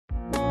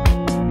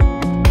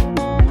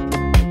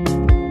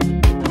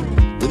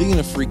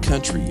Living in a free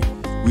country,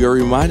 we are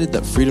reminded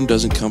that freedom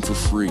doesn't come for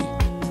free.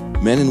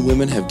 Men and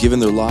women have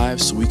given their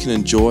lives so we can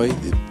enjoy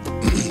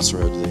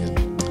Sorry, I'll do that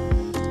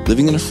again.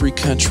 Living in a free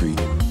country,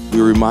 we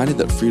are reminded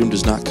that freedom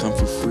does not come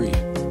for free.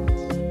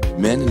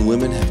 Men and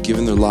women have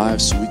given their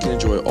lives so we can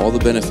enjoy all the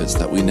benefits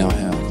that we now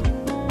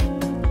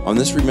have. On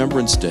this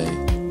Remembrance Day,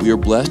 we are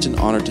blessed and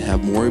honored to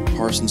have Maury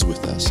Parsons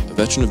with us, a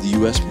veteran of the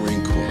U.S.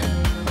 Marine Corps.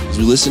 As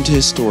we listen to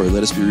his story,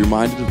 let us be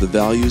reminded of the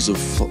values of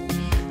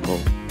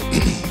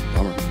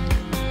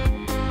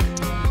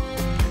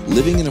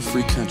living in a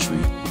free country.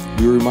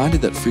 We are reminded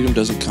that freedom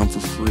doesn't come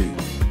for free.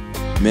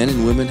 Men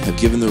and women have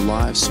given their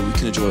lives so we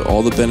can enjoy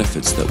all the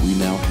benefits that we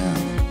now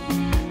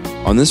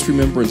have. On this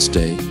Remembrance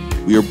Day,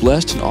 we are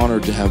blessed and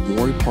honored to have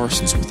Maury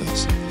Parsons with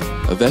us,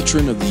 a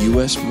veteran of the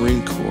U.S.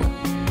 Marine Corps.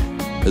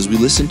 As we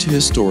listen to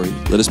his story,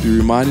 let us be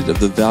reminded of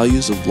the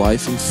values of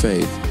life and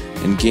faith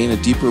and gain a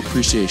deeper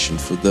appreciation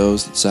for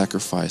those that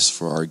sacrifice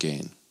for our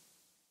gain.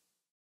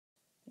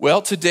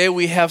 Well, today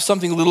we have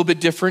something a little bit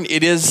different.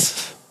 It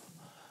is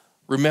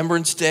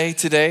Remembrance Day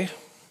today.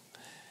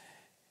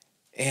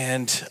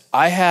 And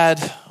I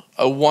had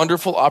a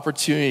wonderful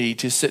opportunity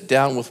to sit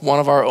down with one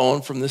of our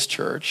own from this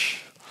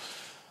church,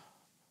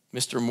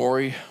 Mr.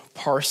 Maury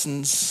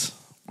Parsons.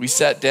 We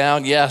sat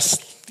down,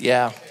 yes,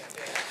 yeah.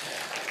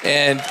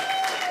 And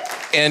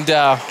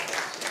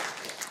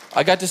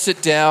I got to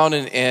sit down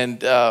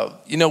and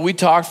we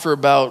talked for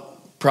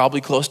about probably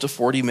close to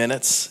 40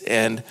 minutes.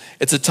 And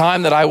it's a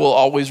time that I will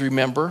always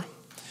remember.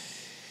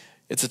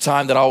 It's a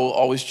time that I will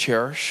always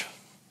cherish.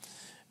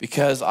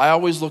 Because I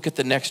always look at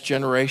the next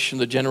generation,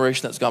 the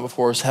generation that's gone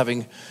before us,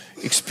 having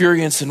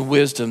experience and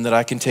wisdom that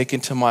I can take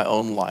into my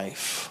own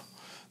life.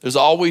 There's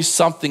always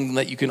something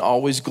that you can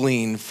always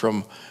glean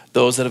from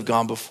those that have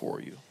gone before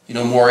you. You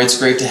know, Maury, it's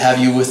great to have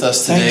you with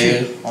us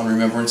today on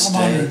Remembrance Day.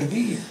 I'm honored to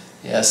be here.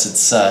 Yes,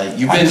 it's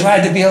you've been. I'm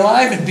glad to be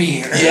alive and be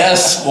here.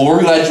 Yes, well,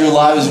 we're glad you're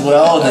alive as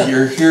well, and that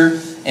you're here,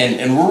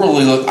 and I'm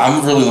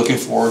really looking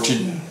forward to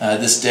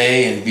this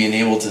day and being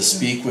able to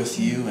speak with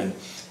you. And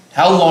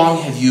how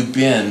long have you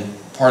been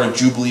part of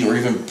Jubilee or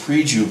even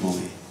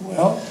pre-Jubilee?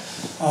 Well,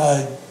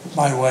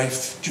 my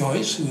wife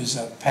Joyce, who's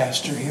a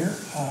pastor here,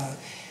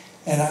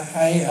 and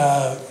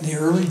I in the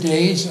early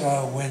days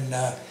when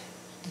the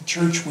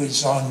church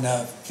was on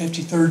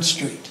 53rd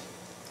Street.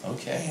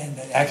 Okay. And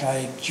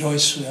actually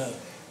Joyce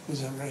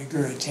was a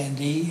regular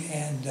attendee,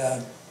 and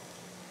of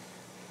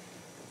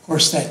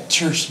course that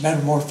church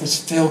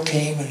metamorphosis, Phil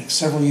came, and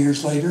several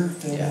years later,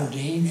 Phil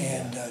Nordine,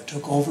 and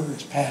took over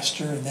as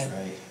pastor, and then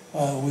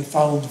we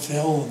followed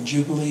Phil and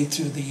Jubilee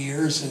through the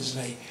years as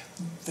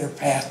their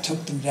path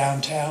took them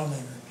downtown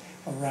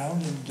and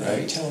around, and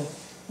until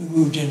we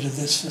moved into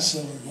this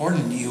facility. Born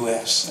in the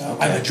U.S.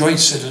 I'm a joint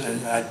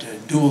citizen,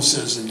 dual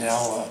citizen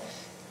now,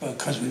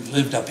 because we've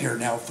lived up here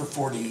now for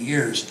 40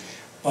 years.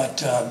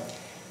 But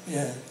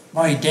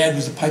my dad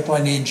was a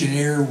pipeline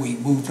engineer. We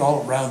moved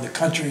all around the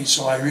country,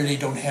 so I really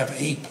don't have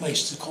a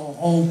place to call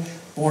home.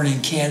 Born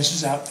in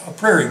Kansas, a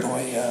prairie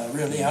boy,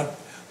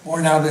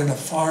 born out in a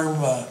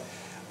farm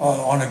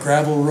on a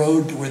gravel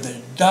road where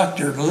the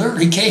doctor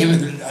literally came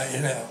in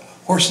a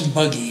horse and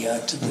buggy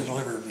to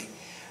deliver me.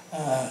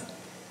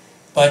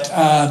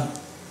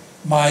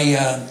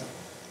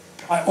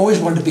 I always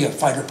wanted to be a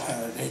fighter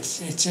pilot.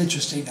 It's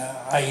interesting.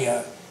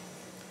 I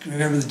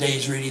remember the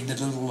days reading the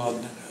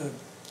little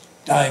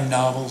dime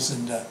novels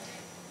and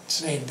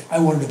saying I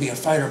wanted to be a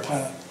fighter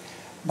pilot.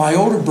 My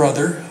older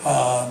brother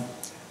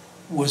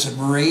was a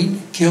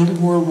Marine, killed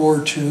in World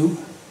War II,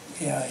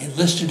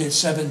 enlisted at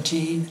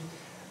 17,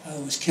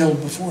 was killed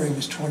before he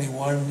was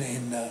 21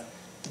 in the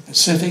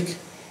Pacific,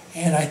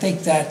 and I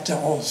think that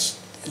all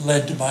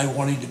led to my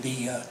wanting to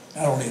be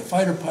not only a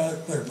fighter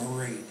pilot but a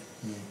Marine.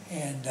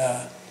 And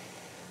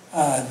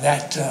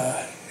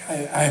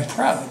I'm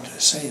proud to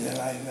say that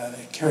I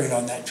carried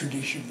on that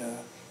tradition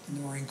in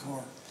the Marine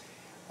Corps.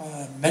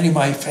 Many of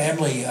my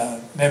family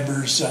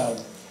members,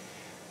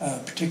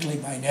 particularly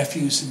my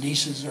nephews and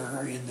nieces,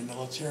 are in the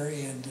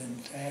military, and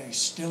I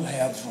still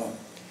have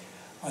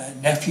a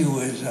nephew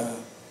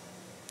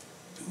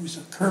who's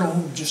a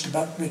colonel, just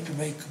about to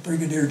make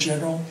brigadier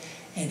general,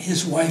 and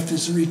his wife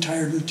is a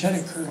retired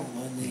lieutenant colonel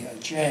in the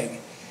JAG.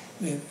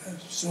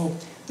 So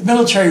the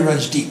military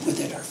runs deep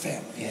within our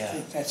family. I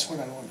think that's what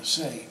I want to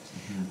say.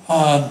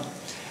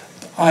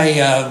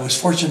 I was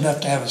fortunate enough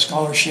to have a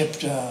scholarship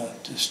to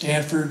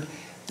Stanford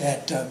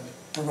that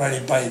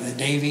provided by the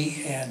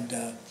Navy, and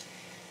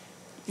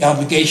the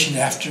obligation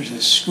after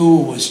the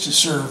school was to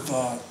serve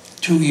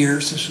 2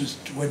 years. This was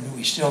when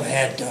we still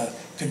had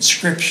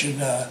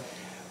conscription,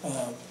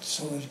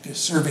 so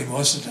serving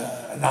wasn't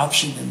an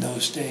option in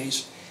those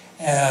days.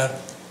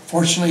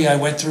 Fortunately, I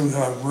went through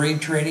Marine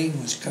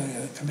training, was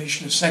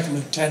commissioned as second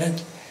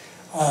lieutenant,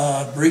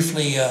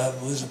 briefly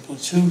was a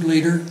platoon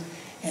leader,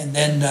 and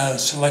then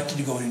selected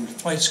to go into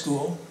flight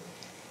school.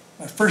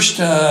 My first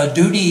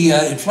duty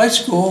in flight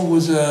school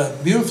was a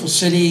beautiful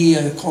city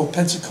called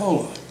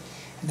Pensacola,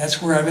 and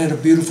that's where I met a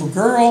beautiful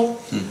girl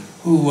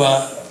who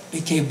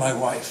became my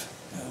wife.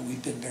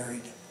 We've been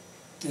married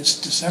this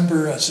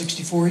December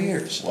 64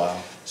 years. Wow.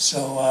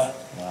 So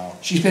Wow.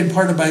 she's been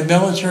part of my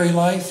military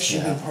life. She's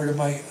Yeah. been part of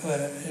my,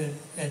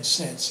 and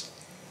since.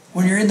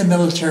 When you're in the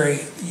military,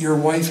 your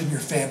wife and your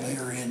family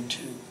are in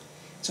too.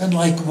 It's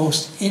unlike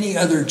most any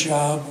other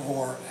job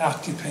or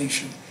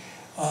occupation.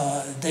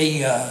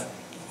 They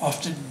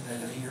often,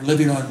 you're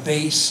living on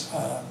base,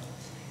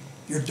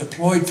 you're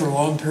deployed for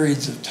long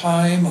periods of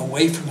time,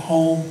 away from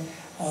home.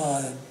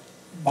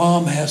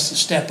 Mom has to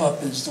step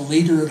up as the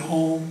leader at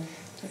home.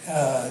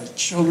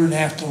 Children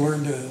have to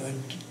learn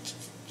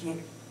to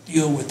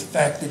deal with the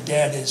fact that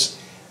dad is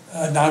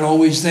not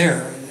always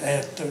there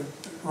at the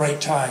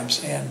right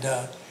times. And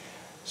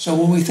so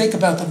when we think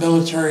about the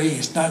military,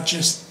 it's not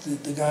just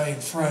the guy in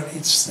front,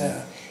 it's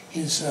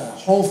his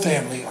whole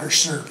family are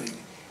serving.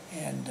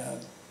 And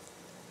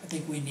I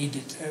think we need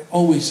to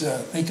always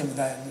think of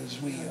that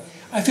as we...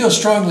 I feel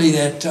strongly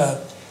that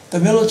the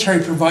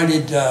military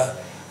provided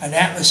an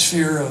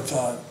atmosphere of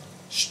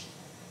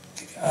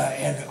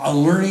and a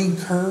learning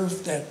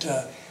curve that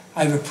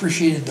I've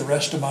appreciated the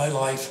rest of my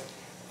life.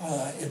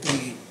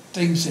 The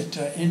things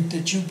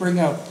that you bring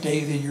out,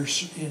 Dave,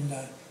 in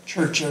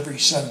church every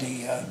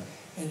Sunday,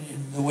 and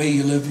in the way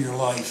you live your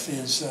life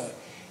is,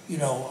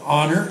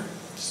 honor.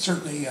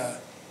 Certainly,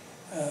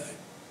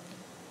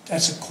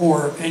 that's a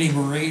core of any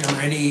Marine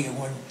or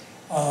anyone.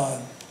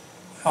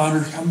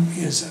 Honor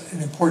is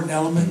an important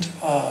element.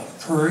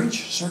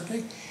 Courage,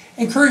 certainly.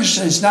 And courage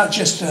is not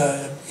just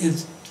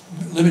is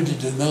limited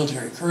to the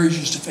military. Courage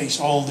is to face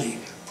all the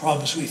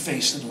problems we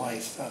face in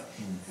life.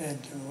 And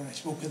when I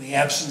spoke of the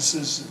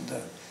absences and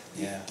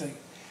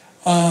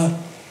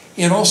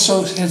it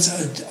also has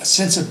a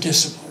sense of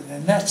discipline.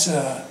 And that's,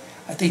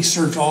 I think,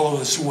 served all of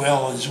us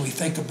well as we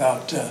think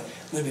about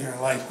living our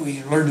life.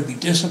 We learn to be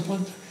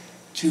disciplined,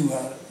 to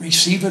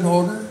receive an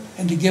order,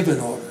 and to give an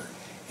order.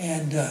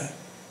 And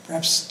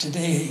perhaps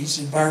today's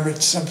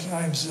environment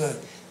sometimes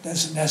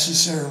doesn't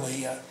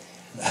necessarily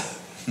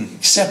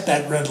accept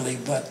that readily,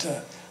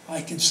 but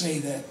I can say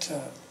that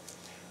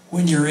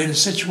when you're in a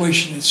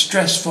situation that's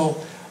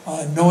stressful,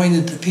 knowing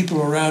that the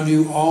people around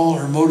you all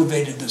are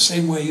motivated the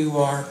same way you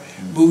are,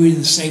 moving in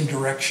the same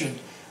direction,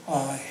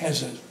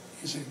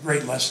 is a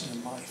great lesson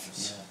in life.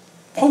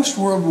 Yeah. Post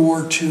World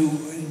War II,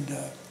 and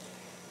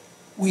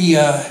we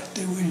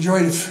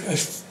enjoyed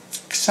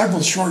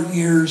several short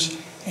years,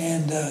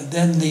 and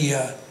then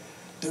the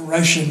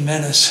Russian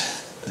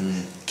menace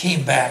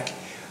came back.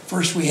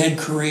 First, we had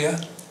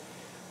Korea.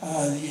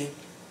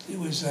 It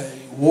was a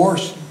war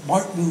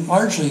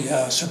largely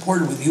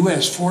supported with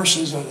U.S.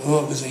 forces,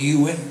 although it was a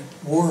UN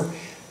war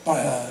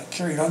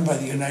carried on by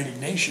the United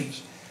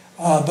Nations.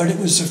 But it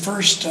was the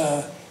first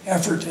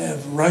effort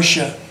of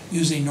Russia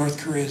using North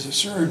Korea as a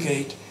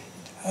surrogate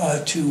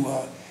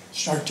to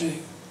start to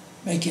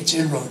make its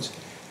inroads.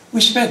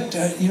 We spent,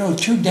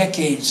 2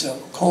 decades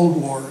of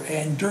Cold War,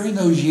 and during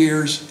those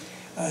years,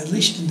 at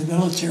least in the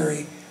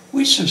military,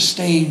 we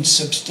sustained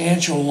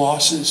substantial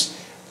losses,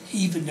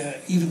 even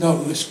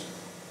though it was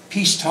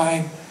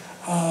peacetime,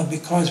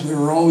 because we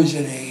were always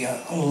in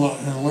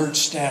an alert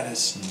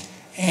status.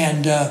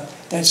 And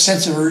that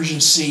sense of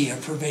urgency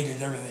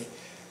pervaded everything.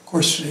 Of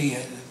course,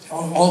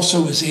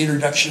 also was the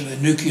introduction of the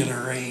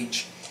nuclear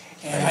age.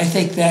 And I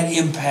think that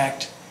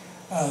impact,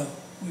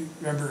 we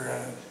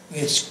remember we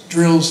had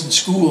drills in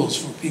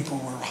schools where people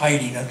were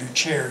hiding under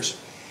chairs.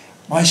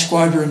 My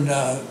squadron,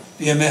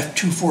 BMF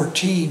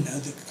 214,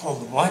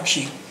 called the Black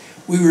Sheep,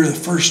 we were the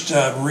first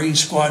Marine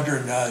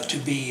squadron to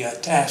be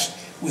tasked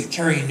with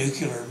carrying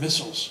nuclear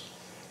missiles,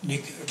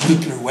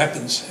 nuclear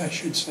weapons, I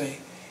should say.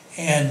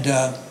 And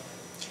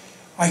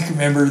I can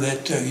remember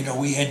that,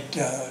 we had,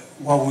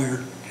 while we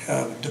were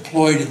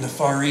deployed in the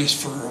Far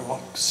East for a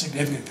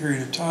significant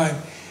period of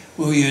time,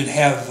 we would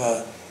have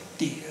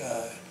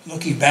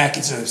looking back,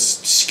 it's a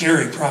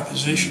scary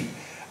proposition.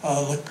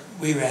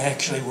 We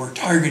actually were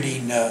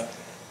targeting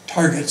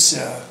targets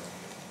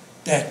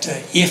that,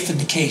 if in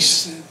the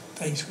case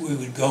things we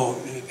would go,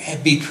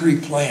 had be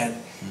pre-planned.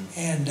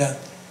 And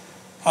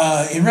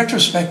in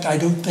retrospect, I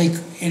don't think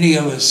any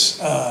of us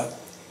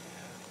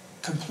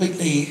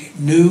completely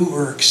knew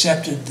or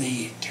accepted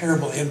the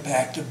terrible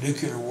impact of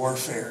nuclear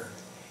warfare.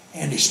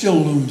 And it still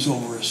looms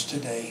over us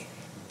today.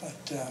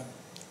 But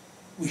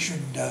we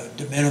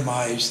shouldn't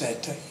minimize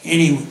that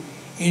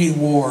any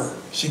war,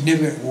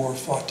 significant war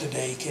fought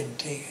today can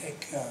take,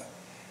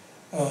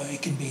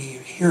 it can be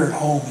here at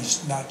home,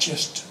 is not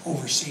just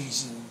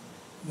overseas in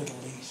the Middle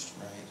East.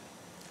 Right.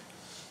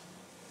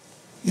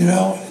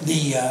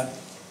 The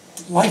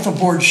life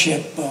aboard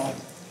ship,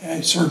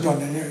 I served on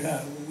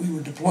we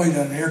were deployed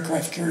on an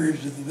aircraft carrier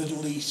to the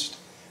Middle East,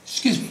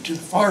 to the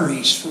Far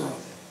East for a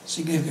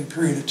significant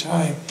period of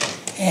time.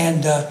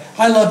 And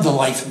I loved the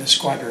life in the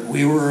squadron.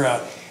 We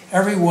were,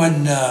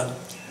 everyone,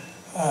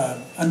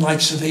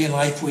 unlike civilian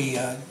life, we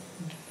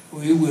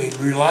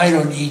relied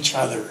on each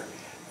other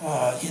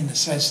in the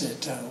sense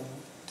that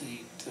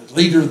the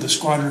leader of the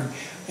squadron,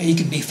 he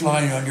could be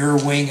flying on your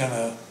wing on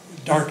a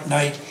dark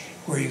night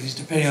where he was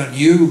depending on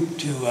you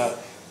to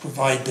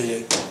provide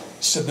the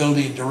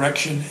stability and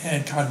direction,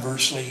 and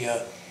conversely,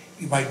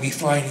 you might be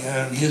flying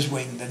on his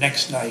wing the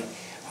next night.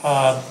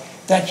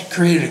 That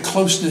created a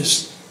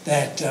closeness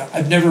that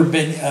I've never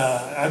been,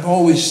 I've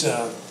always,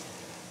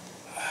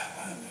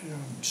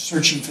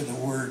 searching for the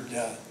word,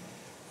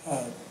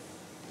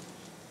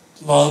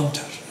 loved,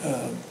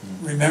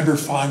 remember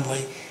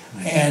fondly,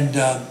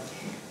 and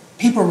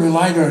people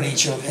relied on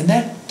each other. And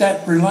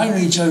that relying on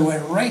each other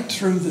went right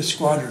through the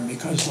squadron,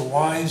 because the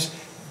wives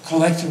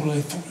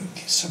collectively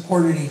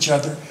supported each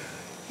other.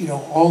 You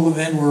know, all the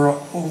men were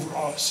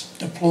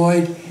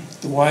deployed.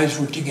 The wives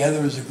were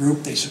together as a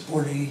group. They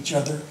supported each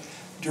other.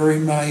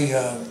 During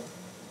my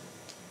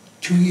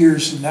 2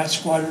 years in that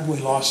squadron, we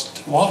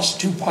lost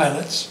 2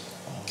 pilots,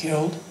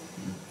 killed.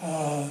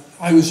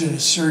 I was in a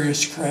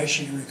serious crash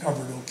and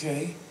recovered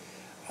okay.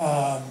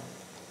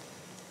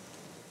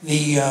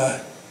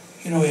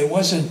 It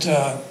wasn't,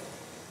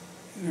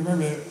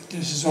 remember,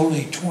 this is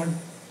only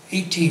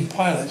 18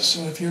 pilots,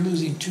 so if you're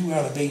losing 2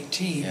 out of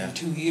 18 in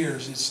 2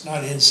 years, it's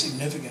not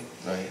insignificant.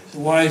 Right. The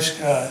wives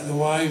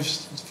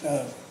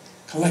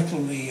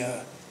collectively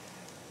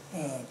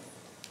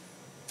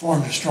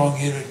formed a strong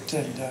unit,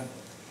 and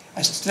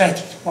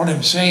what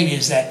I'm saying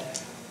is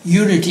that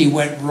unity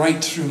went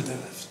right through the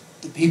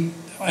people,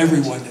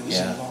 everyone that was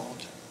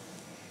involved.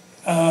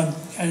 I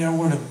don't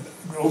want to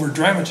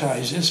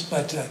over-dramatize this,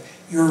 but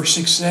your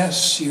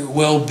success, your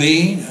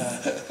well-being,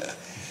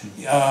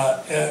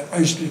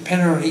 is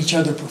dependent on each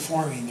other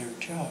performing their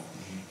job.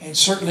 And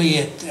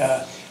certainly,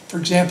 for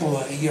example,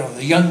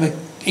 the young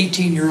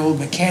 18-year-old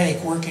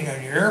mechanic working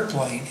on your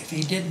airplane, if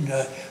he didn't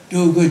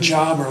do a good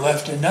job or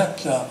left a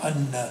nut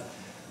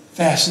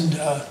unfastened,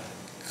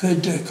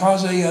 could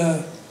cause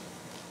a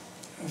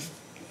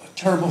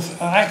terrible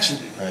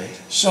accident. Right.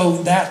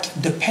 So that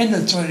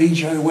dependence on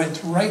each other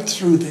went right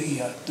through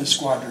the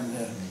squadron.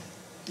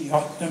 The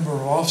number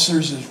of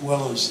officers, as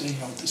well as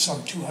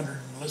some 200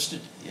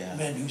 enlisted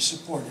men who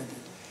supported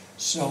it.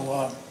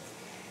 So,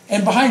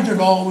 and behind it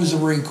all was the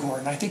Marine Corps,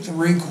 and I think the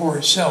Marine Corps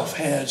itself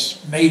has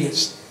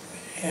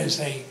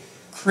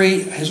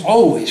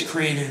always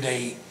created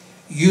a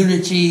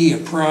unity, a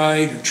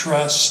pride, a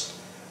trust,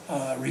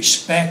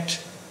 respect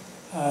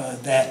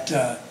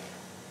that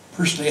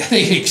personally I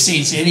think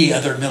exceeds any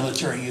other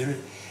military unit.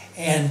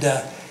 And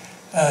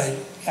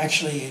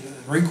actually, the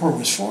Marine Corps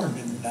was formed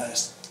in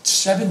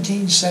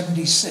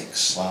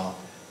 1776. Wow.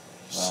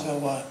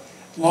 So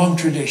long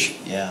tradition.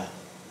 Yeah.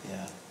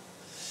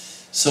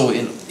 So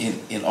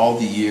in all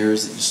the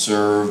years that you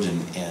served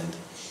and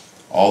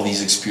all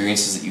these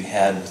experiences that you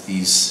had with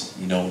these,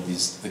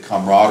 the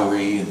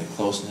camaraderie and the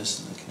closeness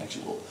and the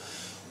connection,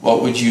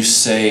 what would you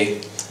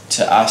say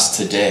to us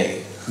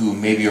today who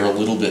maybe are a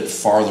little bit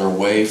farther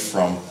away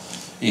from,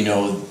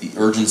 the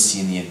urgency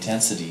and the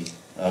intensity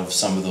of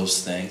some of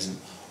those things? And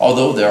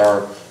although there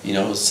are,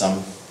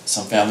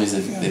 some families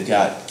they've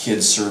got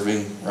kids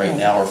serving right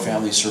now or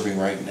families serving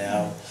right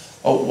now.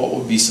 What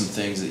would be some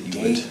things that you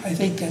would? I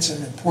think that's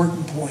an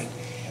important point.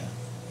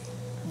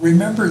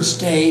 Remembrance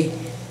Day,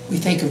 we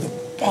think of the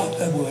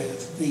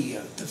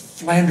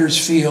Flanders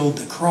Field,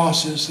 the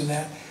crosses, and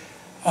that,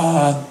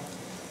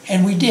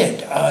 and we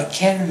did.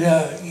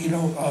 Canada,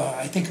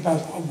 I think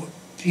about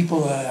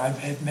people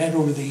I've met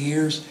over the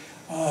years.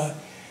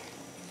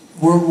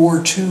 World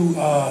War II,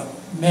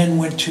 men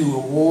went to a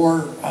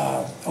war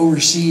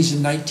overseas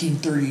in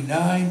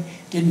 1939,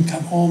 didn't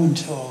come home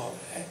until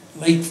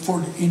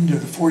into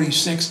the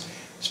 46th.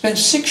 Spent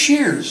 6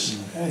 years,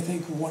 I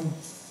think one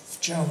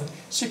gentleman,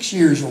 6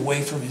 years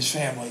away from his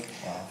family.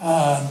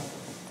 Wow.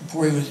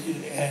 Before he was,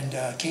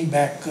 came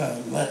back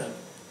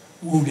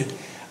wounded.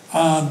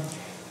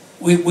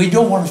 We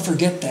don't want to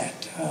forget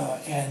that,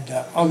 and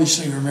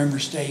obviously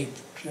Remembrance Day.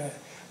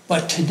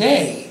 But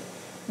today,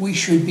 we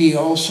should be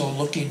also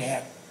looking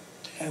at,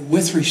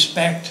 with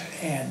respect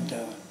and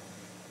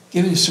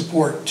giving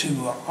support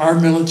to our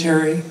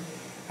military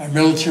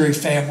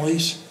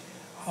families.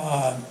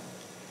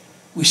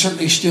 We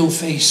certainly still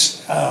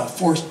face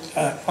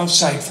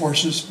outside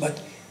forces,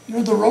 but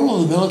the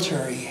role of the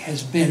military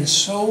has been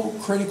so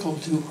critical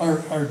to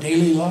our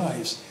daily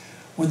lives.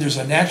 When there's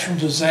a natural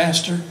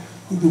disaster,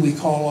 who do we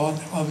call on?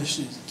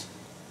 Obviously,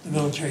 the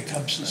military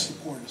comes to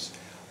support us.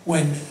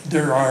 When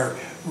there are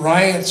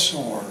riots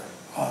or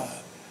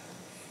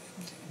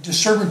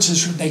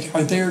disturbances, they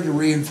are there to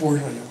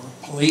reinforce our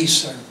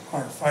police,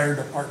 our fire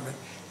department,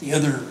 the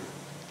other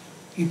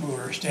people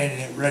who are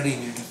standing ready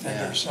to defend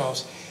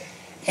ourselves.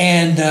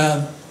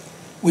 And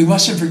we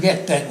mustn't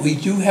forget that we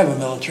do have a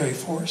military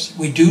force.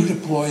 We do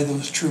deploy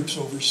those troops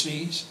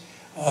overseas,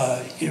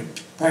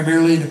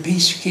 primarily in a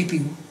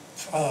peacekeeping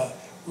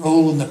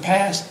role in the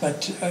past,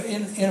 but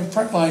in a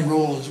frontline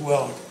role as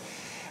well.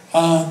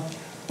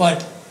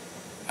 But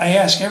I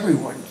ask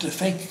everyone to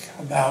think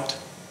about,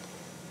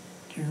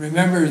 to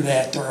remember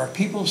that there are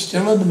people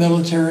still in the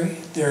military,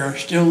 there are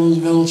still those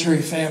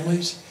military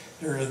families,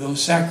 there are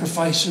those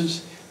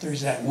sacrifices,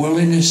 there's that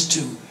willingness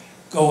to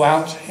go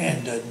out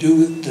and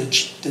do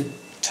the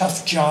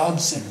tough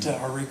jobs that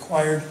are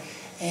required.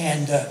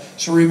 And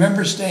so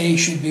Remembrance Day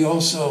should be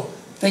also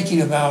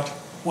thinking about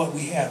what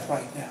we have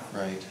right now.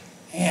 Right.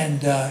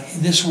 And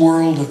in this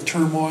world of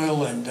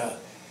turmoil and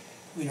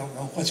we don't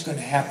know what's going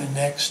to happen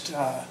next,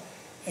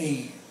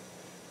 a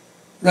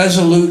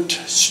resolute,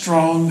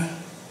 strong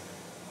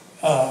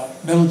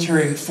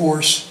military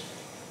force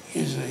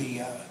is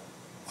a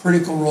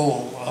critical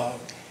role.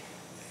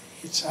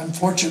 It's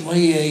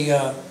unfortunately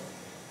there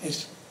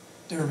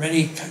are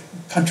many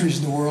countries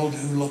in the world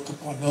who look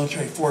upon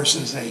military force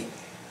as a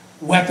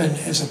weapon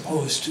as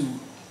opposed to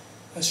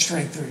a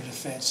strength or a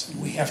defense, and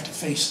we have to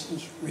face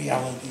those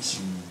realities.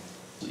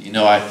 You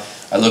know,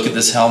 I look at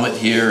this helmet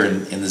here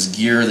and this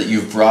gear that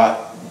you've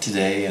brought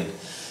today, and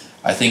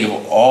I think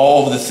of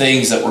all the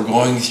things that were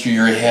going through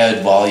your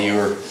head while you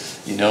were,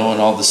 you know,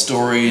 and all the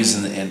stories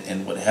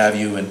and what have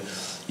you. And,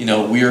 you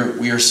know, we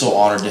are so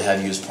honored to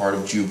have you as part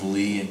of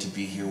Jubilee and to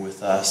be here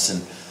with us.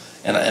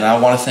 And I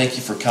want to thank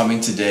you for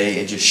coming today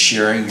and just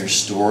sharing your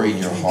story and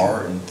your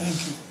heart. And thank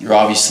you. You're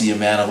obviously a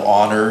man of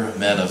honor, a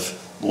man of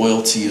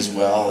loyalty as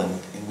well.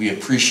 And we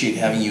appreciate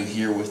having you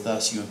here with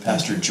us, you and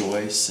Pastor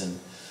Joyce.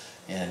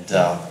 And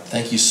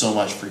thank you so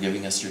much for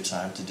giving us your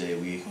time today.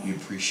 We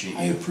appreciate you.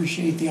 I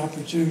appreciate the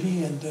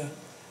opportunity and I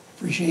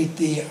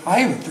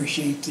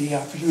appreciate the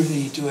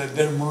opportunity to have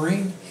been a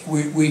Marine.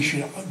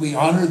 We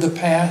honor the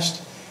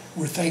past.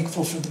 We're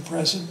thankful for the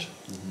present,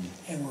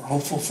 and we're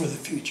hopeful for the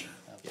future.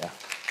 Yeah.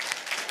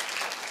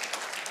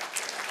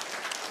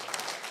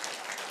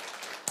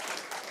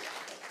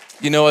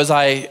 You know, as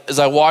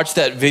I watched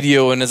that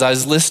video and as I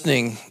was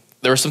listening,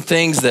 there were some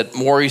things that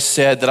Maury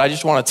said that I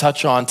just want to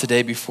touch on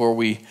today before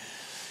we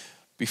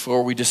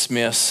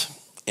dismiss.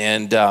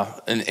 And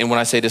when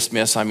I say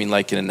dismiss, I mean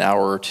like in an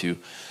hour or two.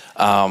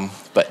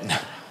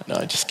 But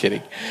no, just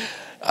kidding.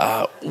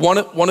 One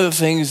of the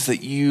things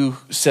that you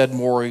said,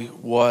 Maury,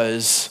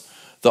 was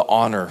the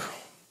honor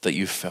that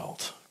you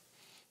felt.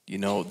 You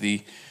know,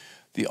 the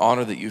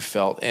honor that you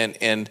felt.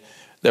 And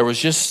there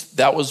was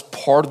that was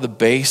part of the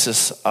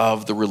basis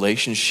of the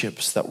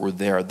relationships that were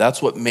there.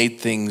 That's what made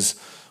things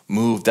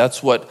move.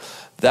 That's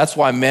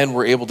why men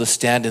were able to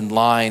stand in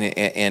line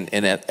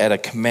and at a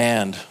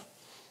command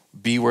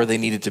be where they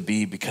needed to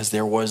be, because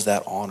there was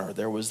that honor.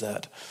 There was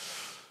that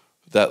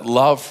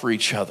love for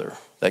each other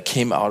that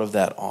came out of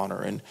that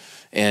honor.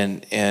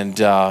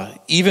 And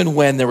even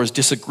when there was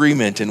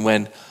disagreement and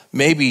when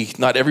maybe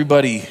not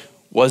everybody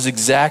was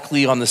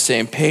exactly on the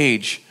same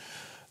page,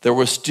 there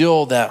was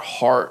still that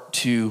heart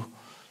to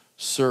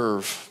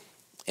serve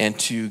and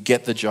to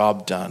get the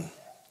job done.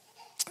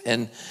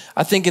 And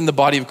I think in the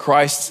body of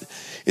Christ,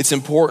 it's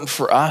important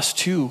for us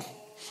too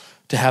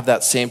to have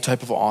that same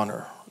type of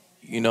honor,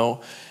 you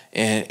know.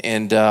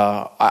 And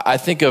I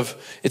think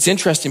it's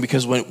interesting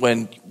because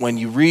when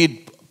you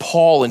read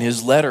Paul in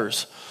his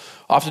letters,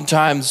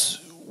 oftentimes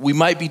we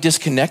might be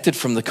disconnected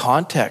from the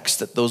context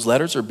that those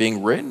letters are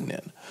being written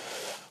in.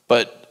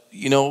 But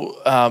you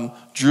know,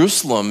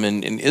 Jerusalem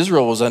and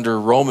Israel was under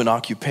Roman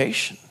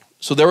occupation,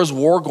 so there was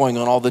war going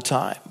on all the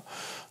time.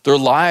 Their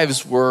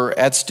lives were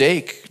at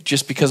stake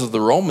just because of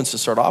the Romans to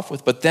start off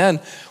with. But then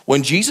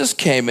when Jesus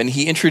came and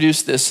he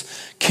introduced this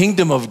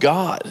kingdom of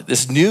God,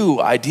 this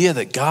new idea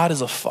that God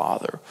is a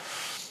father,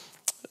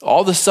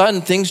 all of a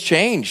sudden things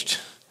changed.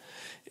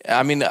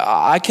 I mean,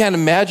 I can't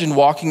imagine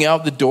walking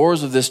out the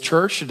doors of this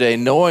church today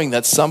knowing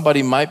that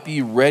somebody might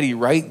be ready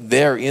right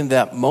there in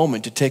that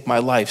moment to take my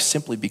life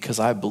simply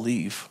because I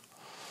believe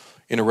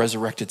in a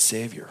resurrected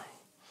Savior.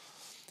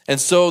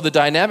 And so the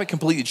dynamic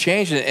completely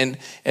changed.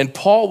 And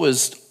Paul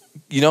was,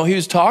 you know, he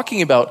was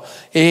talking about,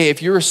 hey,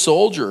 if you're a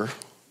soldier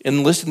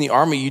enlisted in the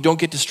army, you don't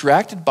get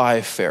distracted by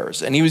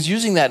affairs. And he was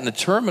using that in a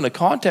term, in a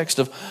context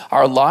of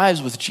our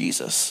lives with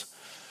Jesus.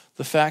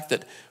 The fact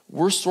that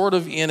we're sort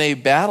of in a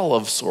battle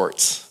of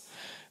sorts,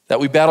 that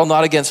we battle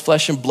not against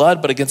flesh and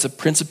blood, but against the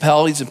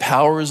principalities and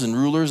powers and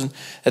rulers, and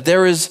that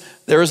there is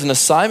an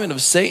assignment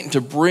of Satan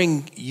to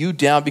bring you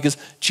down, because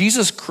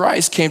Jesus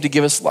Christ came to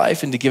give us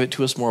life and to give it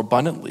to us more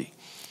abundantly.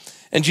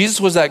 And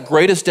Jesus was that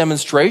greatest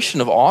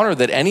demonstration of honor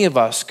that any of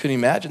us could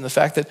imagine, the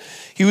fact that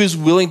he was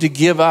willing to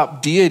give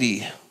up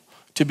deity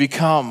to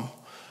become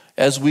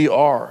as we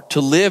are,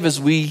 to live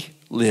as we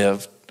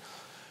live,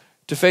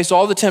 to face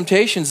all the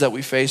temptations that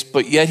we face,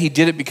 but yet he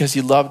did it because he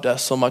loved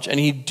us so much. And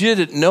he did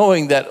it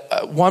knowing that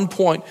at one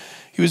point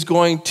he was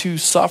going to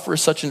suffer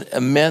such an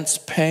immense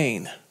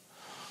pain.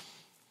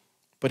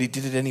 But he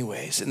did it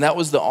anyways. And that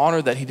was the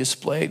honor that he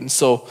displayed. And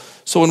so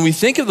when we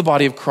think of the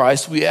body of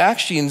Christ, we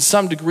actually in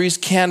some degrees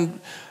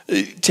can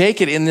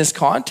take it in this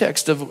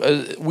context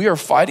of we are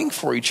fighting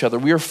for each other.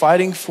 We are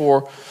fighting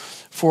for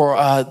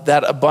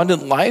that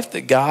abundant life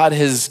that God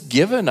has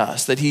given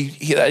us, that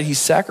he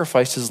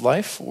sacrificed his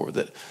life for,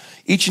 that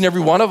each and every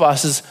one of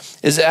us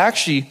is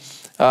actually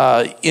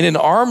in an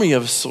army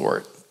of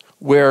sort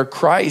where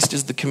Christ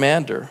is the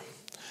commander.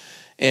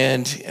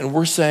 And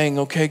we're saying,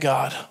 okay,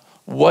 God,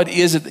 what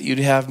is it that you'd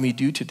have me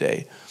do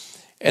today?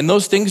 And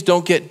those things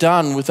don't get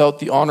done without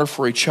the honor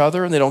for each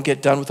other, and they don't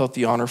get done without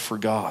the honor for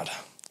God,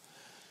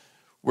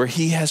 where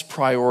he has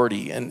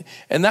priority. And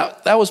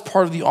that was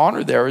part of the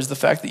honor there, is the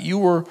fact that you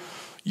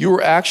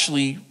were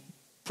actually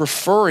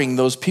preferring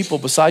those people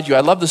beside you. I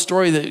love the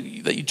story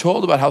that you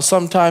told about how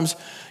sometimes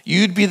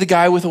you'd be the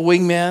guy with a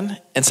wingman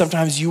and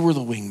sometimes you were the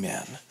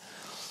wingman.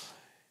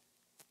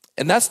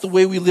 And that's the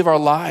way we live our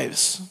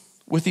lives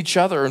with each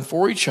other and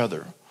for each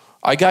other.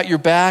 I got your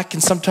back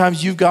and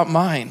sometimes you've got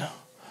mine.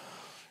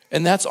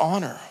 And that's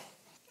honor.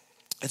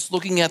 It's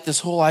looking at this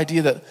whole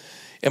idea that,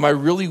 am I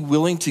really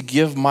willing to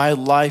give my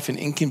life and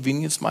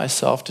inconvenience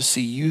myself to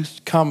see you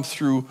come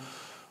through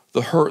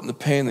the hurt and the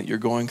pain that you're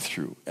going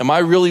through? Am I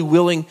really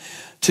willing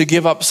to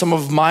give up some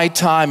of my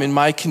time and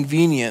my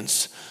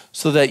convenience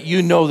so that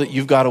you know that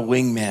you've got a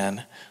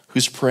wingman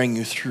who's praying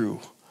you through,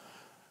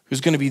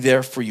 who's going to be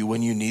there for you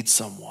when you need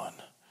someone?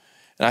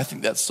 And I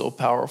think that's so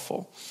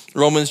powerful.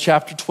 Romans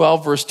chapter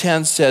 12, verse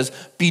 10 says,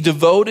 be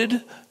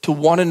devoted to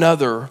one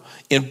another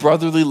in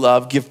brotherly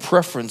love, give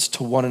preference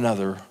to one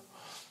another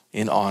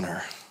in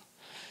honor.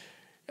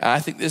 And I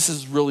think this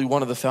is really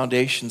one of the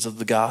foundations of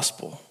the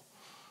gospel,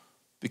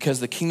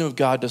 because the kingdom of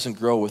God doesn't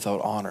grow without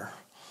honor.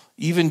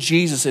 Even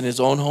Jesus in his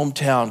own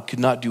hometown could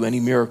not do any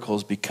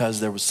miracles because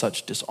there was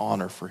such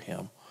dishonor for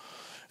him.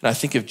 And I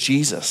think of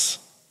Jesus,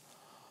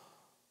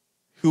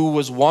 who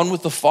was one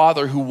with the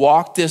Father, who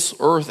walked this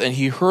earth and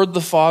he heard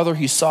the Father,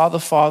 he saw the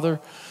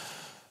Father.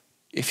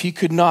 If he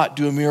could not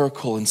do a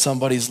miracle in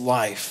somebody's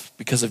life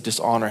because of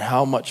dishonor,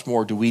 how much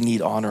more do we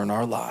need honor in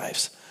our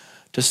lives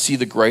to see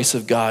the grace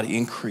of God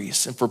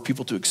increase and for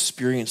people to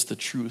experience the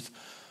truth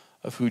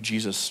of who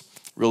Jesus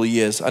really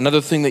is?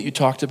 Another thing that you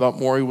talked about,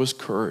 Maury, was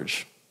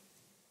courage.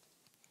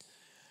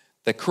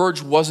 That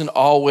courage wasn't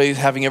always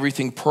having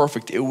everything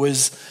perfect. It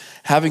was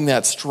having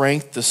that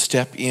strength to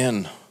step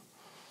in.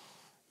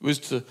 It was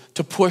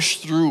to push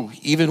through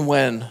even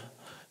when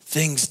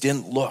things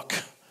didn't look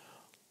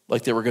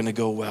like they were going to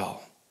go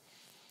well.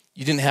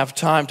 You didn't have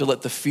time to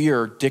let the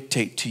fear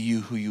dictate to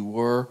you who you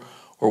were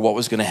or what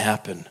was going to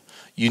happen.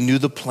 You knew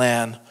the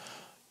plan,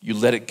 you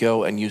let it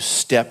go, and you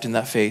stepped in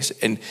that face,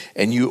 and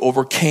you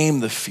overcame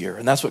the fear.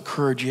 And that's what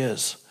courage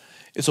is.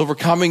 It's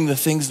overcoming the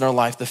things in our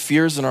life, the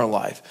fears in our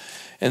life,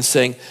 and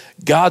saying,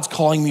 God's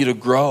calling me to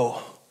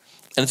grow,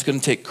 and it's going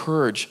to take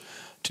courage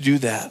to do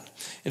that.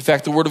 In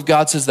fact, the Word of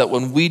God says that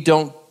when we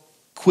don't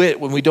quit,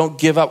 when we don't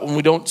give up, when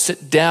we don't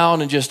sit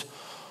down and just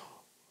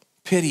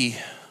pity,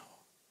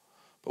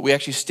 but we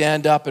actually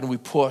stand up and we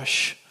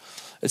push,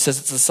 it says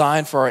it's a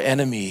sign for our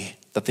enemy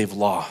that they've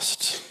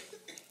lost.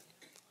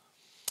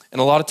 And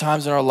a lot of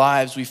times in our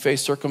lives, we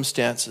face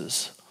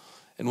circumstances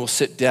and we'll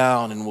sit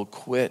down and we'll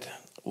quit.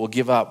 We'll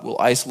give up. We'll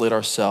isolate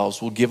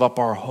ourselves. We'll give up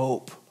our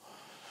hope.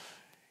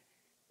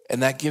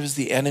 And that gives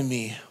the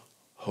enemy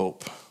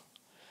hope.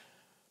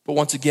 But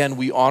once again,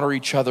 we honor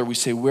each other. We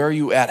say, where are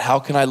you at? How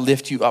can I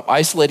lift you up?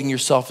 Isolating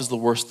yourself is the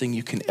worst thing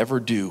you can ever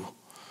do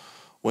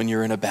when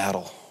you're in a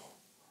battle.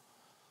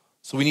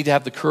 So we need to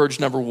have the courage,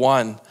 number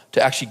one,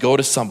 to actually go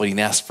to somebody and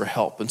ask for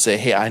help and say,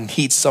 hey, I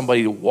need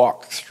somebody to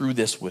walk through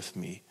this with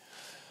me.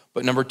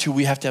 But number two,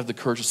 we have to have the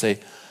courage to say,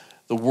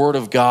 the Word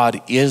of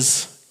God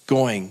is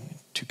going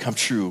to come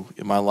true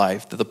in my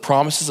life. That the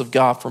promises of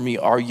God for me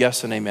are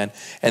yes and amen.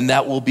 And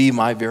that will be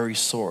my very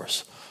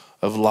source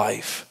of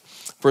life.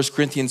 1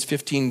 Corinthians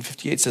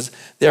 15:58 says,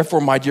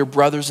 therefore, my dear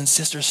brothers and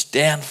sisters,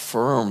 stand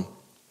firm.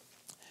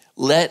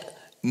 Let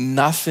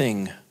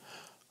nothing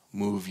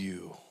move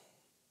you.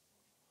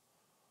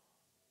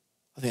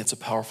 I think that's a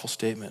powerful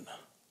statement.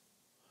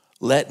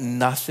 Let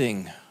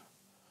nothing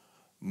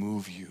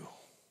move you.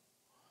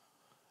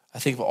 I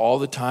think of all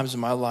the times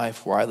in my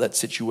life where I let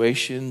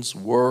situations,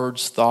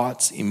 words,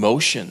 thoughts,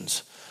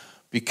 emotions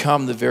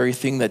become the very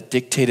thing that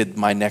dictated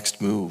my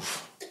next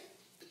move.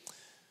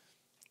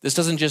 This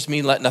doesn't just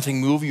mean let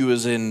nothing move you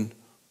as in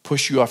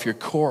push you off your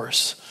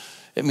course.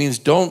 It means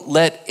don't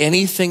let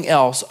anything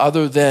else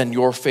other than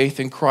your faith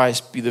in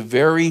Christ be the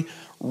very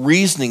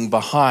reasoning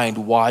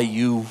behind why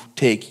you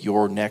take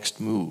your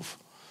next move.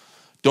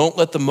 Don't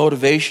let the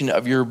motivation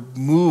of your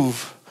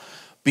move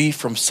be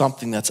from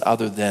something that's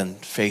other than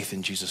faith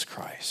in Jesus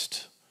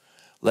Christ.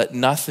 Let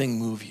nothing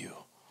move you.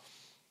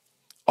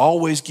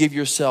 Always give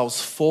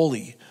yourselves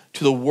fully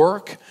to the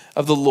work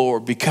of the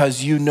Lord,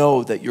 because you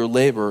know that your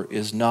labor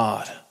is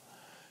not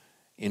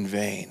in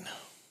vain.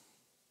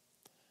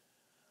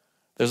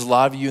 There's a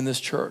lot of you in this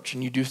church,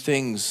 and you do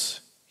things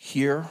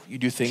here, you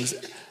do things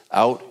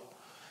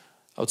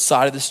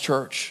outside of this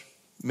church,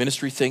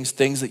 ministry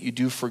things that you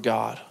do for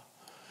God.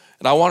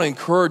 And I want to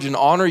encourage and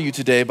honor you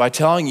today by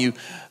telling you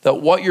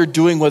that what you're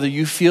doing, whether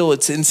you feel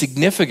it's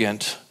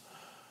insignificant,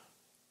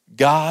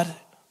 God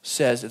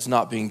says it's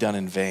not being done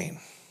in vain.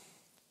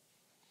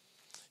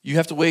 You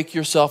have to wake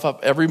yourself up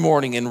every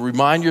morning and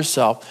remind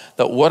yourself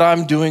that what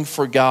I'm doing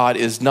for God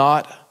is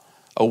not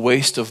a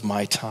waste of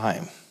my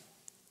time.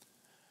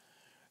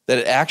 That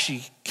it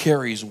actually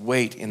carries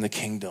weight in the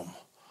kingdom.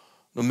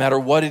 No matter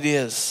what it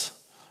is,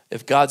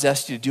 if God's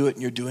asked you to do it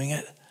and you're doing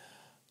it,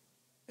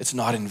 it's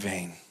not in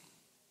vain.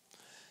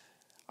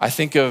 I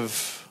think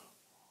of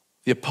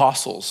the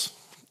apostles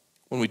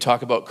when we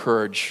talk about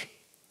courage.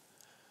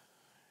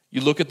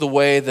 You look at the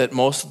way that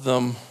most of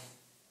them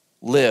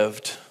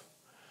lived,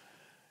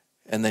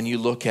 and then you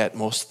look at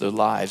most of their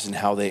lives and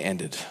how they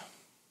ended.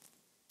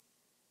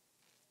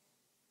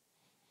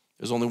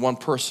 There's only one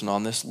person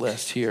on this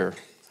list here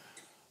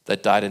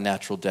that died a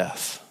natural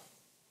death,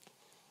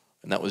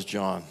 and that was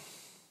John.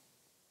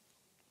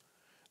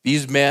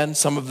 These men,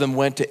 some of them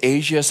went to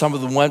Asia, some of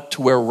them went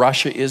to where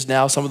Russia is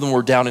now, some of them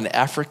were down in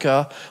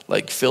Africa,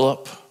 like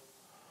Philip.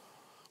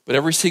 But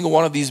every single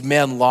one of these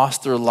men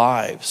lost their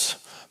lives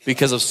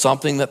because of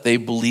something that they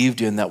believed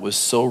in that was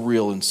so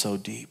real and so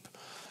deep.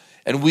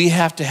 And we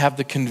have to have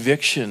the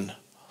conviction,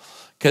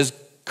 because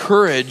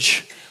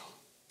courage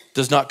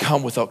does not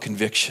come without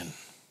conviction.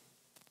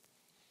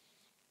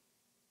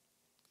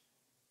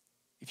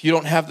 If you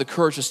don't have the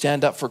courage to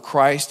stand up for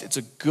Christ, it's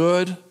a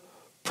good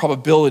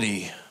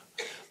probability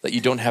that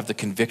you don't have the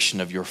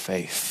conviction of your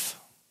faith.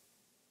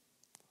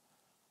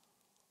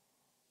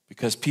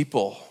 Because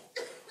people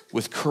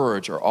with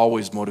courage are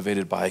always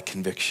motivated by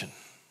conviction.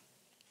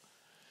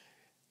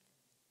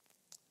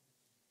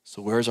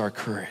 So where's our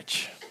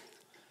courage?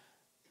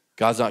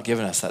 God's not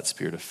given us that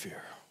spirit of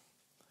fear.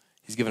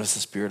 He's given us the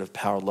spirit of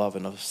power, love,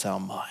 and of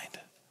sound mind.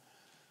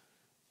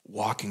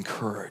 Walk in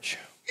courage.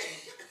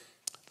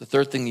 The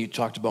third thing you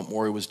talked about,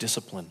 Maury, was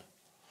discipline.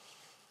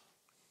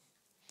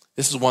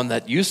 This is one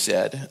that you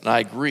said, and I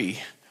agree,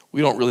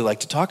 we don't really like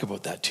to talk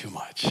about that too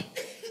much.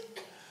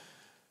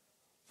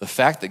 The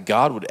fact that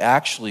God would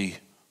actually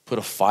put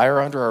a fire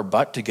under our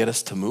butt to get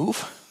us to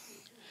move.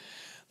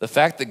 The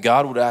fact that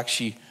God would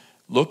actually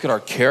look at our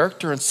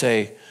character and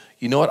say,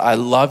 you know what, I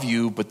love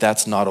you, but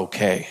that's not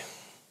okay.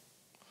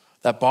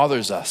 That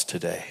bothers us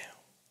today.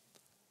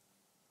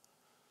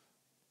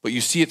 But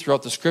you see it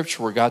throughout the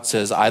scripture where God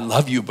says, I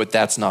love you, but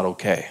that's not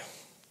okay.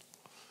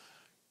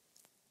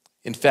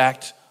 In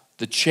fact,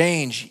 the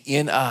change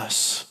in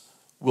us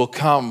will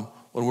come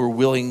when we're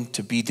willing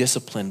to be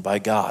disciplined by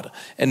God.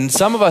 And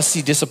some of us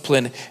see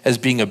discipline as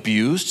being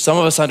abused. Some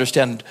of us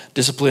understand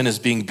discipline as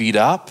being beat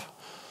up.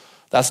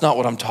 That's not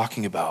what I'm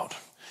talking about.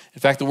 In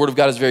fact, the Word of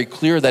God is very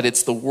clear that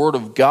it's the Word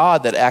of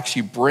God that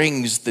actually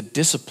brings the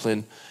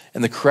discipline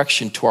and the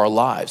correction to our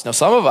lives. Now,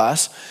 some of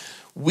us,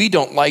 we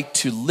don't like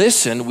to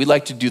listen. We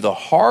like to do the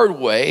hard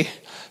way.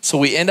 So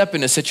we end up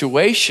in a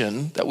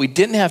situation that we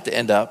didn't have to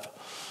end up.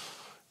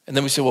 And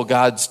then we say, well,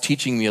 God's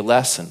teaching me a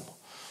lesson.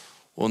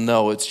 Well,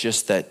 no, it's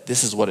just that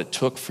this is what it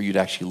took for you to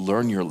actually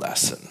learn your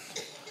lesson.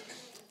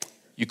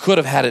 You could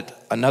have had it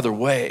another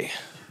way.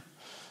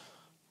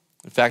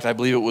 In fact, I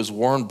believe it was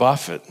Warren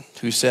Buffett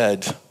who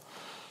said,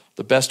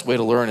 the best way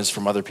to learn is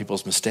from other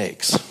people's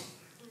mistakes.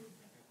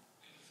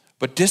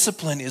 But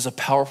discipline is a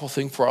powerful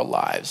thing for our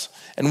lives.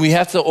 And we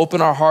have to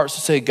open our hearts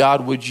to say,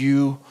 God, would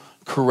you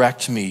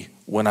correct me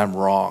when I'm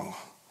wrong?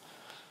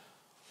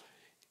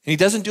 And he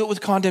doesn't do it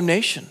with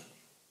condemnation.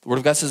 The Word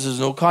of God says there's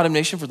no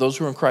condemnation for those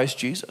who are in Christ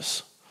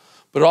Jesus.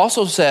 But it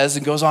also says,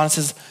 and goes on, it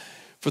says,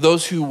 for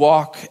those who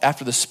walk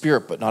after the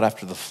Spirit, but not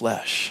after the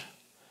flesh.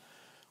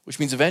 Which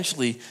means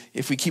eventually,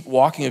 if we keep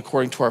walking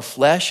according to our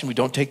flesh and we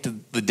don't take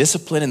the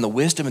discipline and the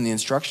wisdom and the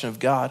instruction of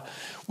God,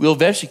 we'll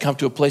eventually come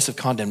to a place of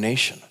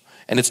condemnation.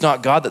 And it's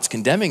not God that's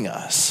condemning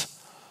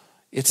us.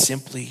 It's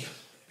simply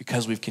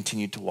because we've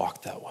continued to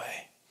walk that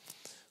way.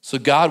 So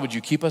God, would you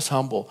keep us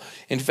humble?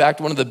 In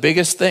fact, one of the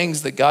biggest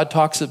things that God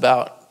talks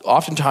about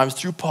oftentimes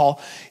through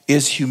Paul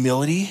is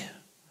humility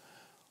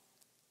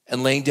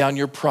and laying down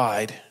your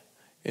pride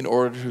in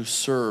order to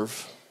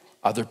serve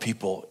other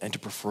people and to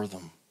prefer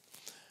them.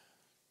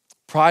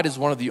 Pride is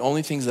one of the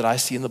only things that I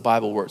see in the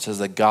Bible where it says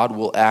that God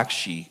will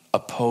actually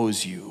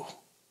oppose you.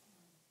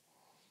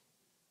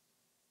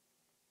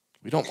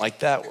 We don't like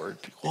that word.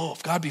 Oh,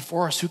 if God be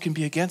for us, who can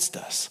be against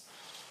us?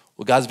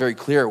 Well, God's very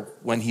clear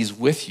when he's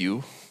with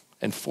you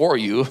and for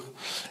you,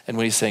 and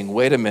when he's saying,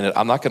 wait a minute,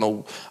 I'm not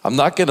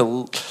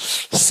gonna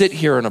sit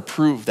here and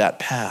approve that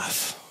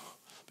path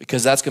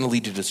because that's gonna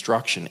lead to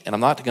destruction, and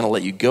I'm not gonna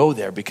let you go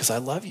there because I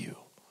love you.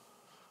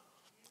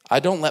 I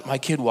don't let my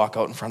kid walk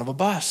out in front of a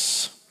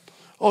bus.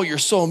 Oh, you're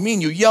so mean,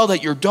 you yelled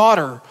at your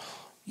daughter.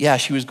 Yeah,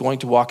 she was going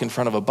to walk in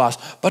front of a bus,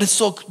 but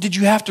did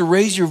you have to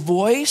raise your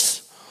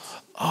voice?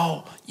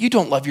 Oh, you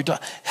don't love your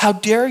daughter. How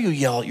dare you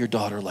yell at your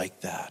daughter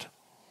like that?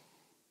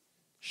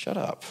 Shut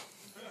up.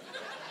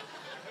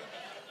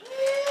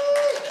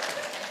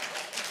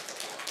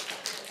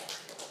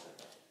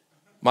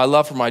 My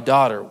love for my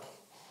daughter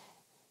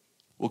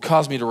will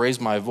cause me to raise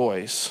my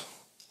voice,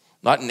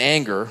 not in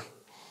anger,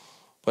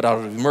 but out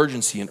of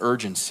emergency and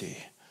urgency,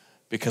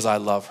 because I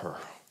love her.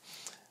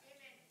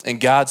 And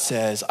God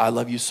says, I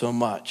love you so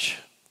much.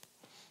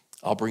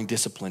 I'll bring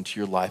discipline to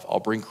your life.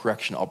 I'll bring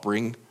correction. I'll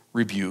bring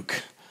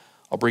rebuke.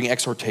 I'll bring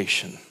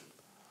exhortation.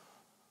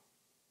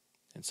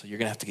 And so you're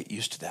going to have to get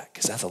used to that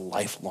because that's a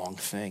lifelong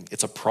thing.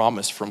 It's a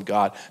promise from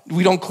God.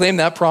 We don't claim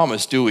that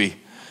promise, do we?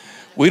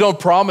 We don't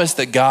promise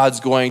that God's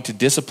going to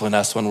discipline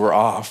us when we're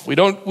off. We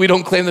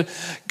don't claim that.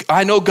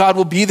 I know God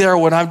will be there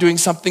when I'm doing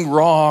something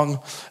wrong,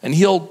 and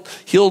he'll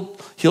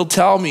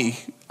tell me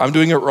I'm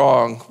doing it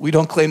wrong. We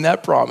don't claim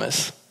that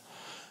promise.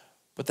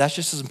 But that's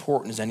just as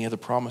important as any other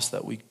promise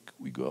that we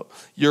go.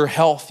 Your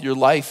health, your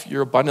life,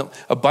 your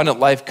abundant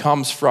life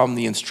comes from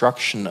the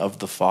instruction of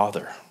the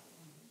Father.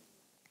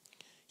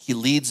 He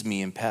leads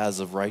me in paths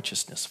of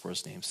righteousness for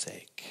his name's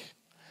sake.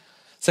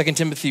 2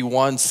 Timothy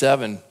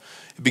 1:7,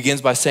 it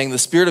begins by saying the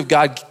Spirit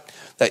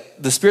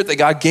that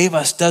God gave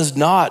us does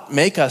not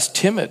make us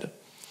timid,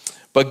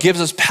 but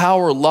gives us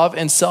power, love,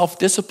 and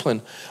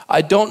self-discipline.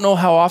 I don't know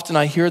how often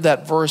I hear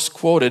that verse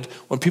quoted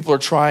when people are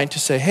trying to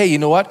say, hey, you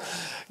know what?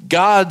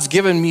 God's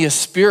given me a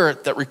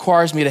spirit that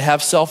requires me to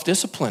have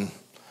self-discipline.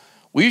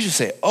 We usually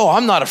say, oh,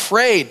 I'm not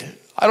afraid.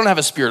 I don't have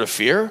a spirit of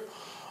fear.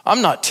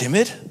 I'm not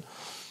timid,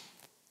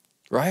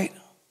 right?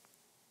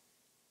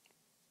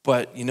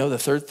 But you know, the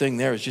third thing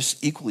there is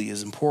just equally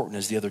as important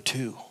as the other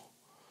two,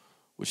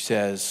 which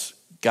says,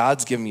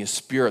 God's given me a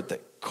spirit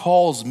that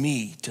calls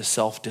me to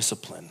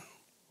self-discipline,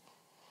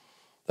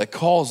 that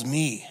calls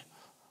me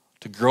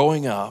to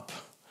growing up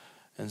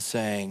and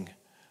saying,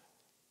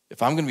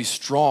 if I'm going to be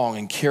strong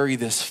and carry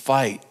this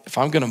fight, if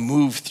I'm going to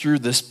move through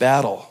this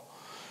battle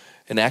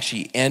and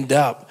actually end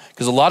up,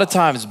 because a lot of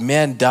times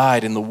men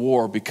died in the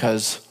war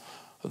because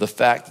of the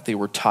fact that they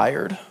were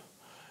tired,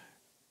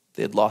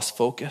 they had lost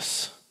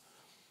focus,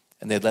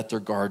 and they had let their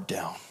guard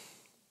down.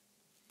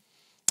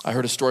 I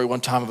heard a story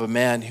one time of a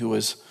man who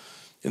was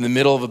in the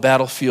middle of a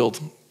battlefield,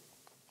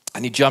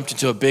 and he jumped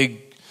into a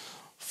big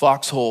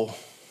foxhole,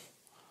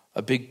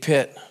 a big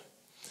pit.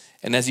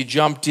 And as he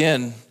jumped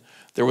in,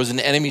 there was an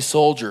enemy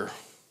soldier.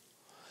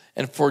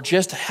 And for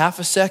just half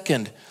a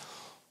second,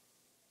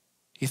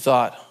 he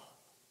thought,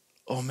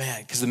 oh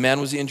man, because the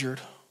man was injured.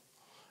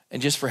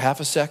 And just for half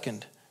a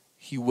second,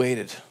 he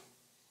waited.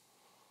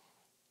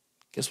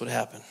 Guess what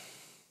happened?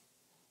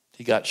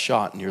 He got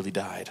shot and nearly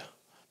died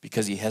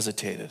because he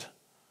hesitated.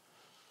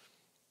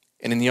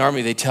 And in the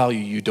army, they tell you,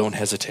 you don't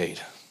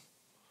hesitate.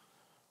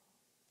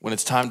 When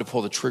it's time to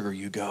pull the trigger,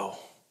 you go.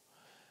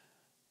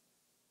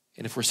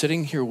 And if we're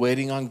sitting here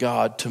waiting on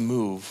God to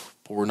move,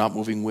 but we're not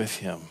moving with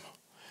him,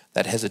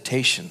 that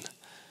hesitation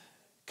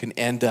can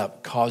end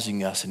up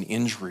causing us an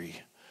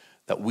injury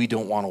that we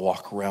don't want to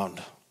walk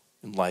around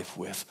in life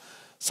with.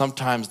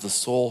 Sometimes the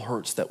soul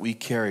hurts that we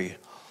carry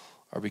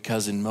are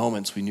because in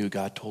moments we knew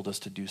God told us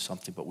to do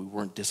something, but we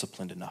weren't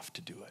disciplined enough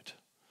to do it.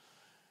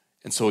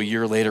 And so a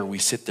year later, we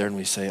sit there and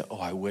we say, oh,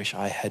 I wish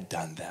I had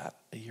done that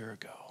a year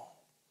ago.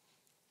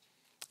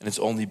 And it's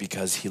only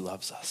because he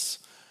loves us.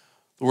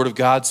 The Word of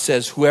God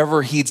says,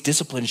 whoever heeds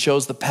discipline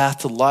shows the path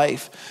to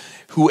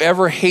life.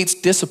 Whoever hates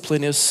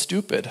discipline is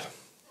stupid.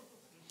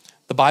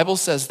 The Bible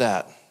says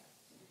that.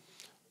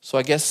 So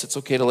I guess it's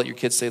okay to let your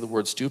kids say the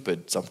word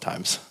stupid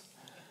sometimes.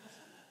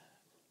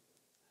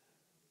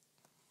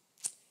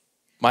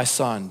 My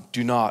son,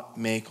 do not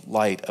make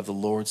light of the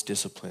Lord's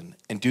discipline,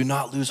 and do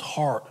not lose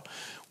heart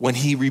when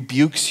he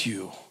rebukes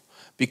you,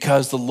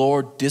 because the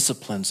Lord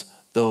disciplines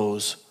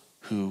those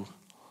who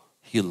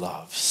he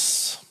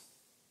loves.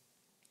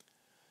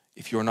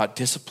 If you are not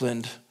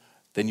disciplined,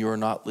 then you are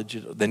not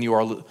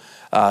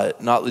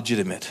not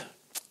legitimate,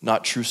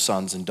 not true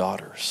sons and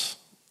daughters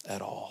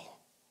at all.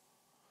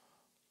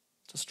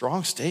 It's a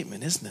strong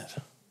statement, isn't it?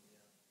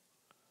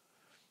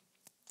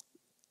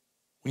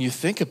 When you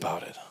think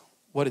about it,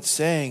 what it's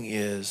saying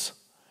is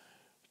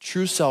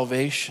true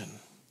salvation,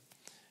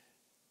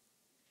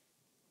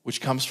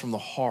 which comes from the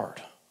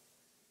heart,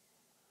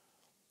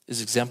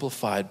 is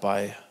exemplified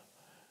by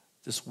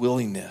this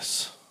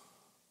willingness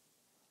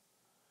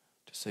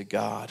to say,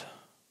 God,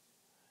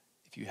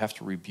 if you have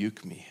to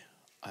rebuke me,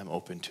 I'm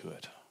open to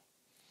it.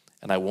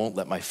 And I won't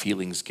let my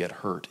feelings get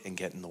hurt and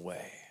get in the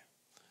way,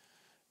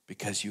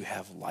 because you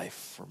have life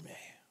for me.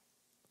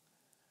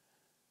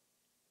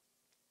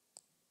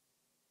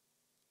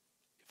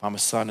 If I'm a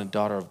son and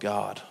daughter of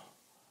God,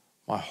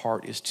 my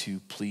heart is to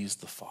please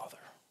the Father.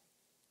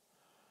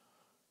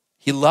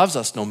 He loves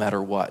us no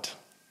matter what.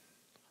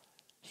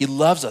 He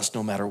loves us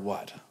no matter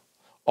what.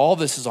 All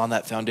this is on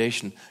that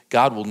foundation.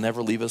 God will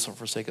never leave us or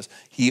forsake us.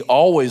 He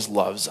always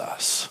loves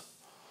us.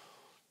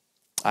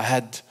 I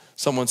had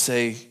someone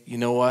say, you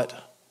know what?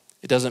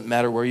 It doesn't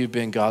matter where you've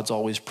been, God's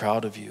always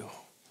proud of you.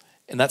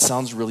 And that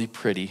sounds really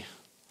pretty.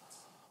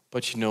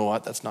 But you know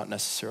what? That's not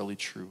necessarily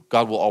true.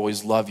 God will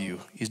always love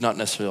you. He's not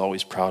necessarily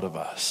always proud of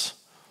us.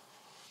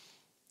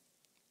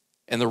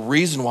 And the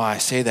reason why I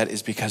say that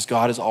is because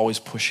God is always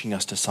pushing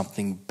us to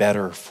something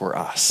better for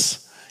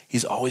us.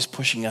 He's always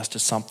pushing us to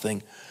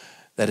something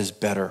that is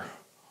better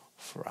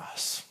for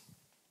us.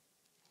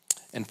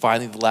 And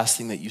finally, the last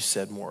thing that you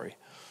said, Maury,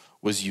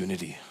 was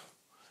unity.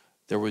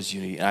 There was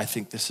unity. And I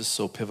think this is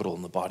so pivotal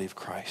in the body of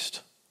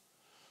Christ.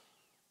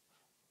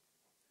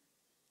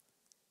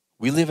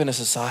 We live in a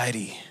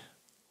society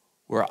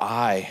where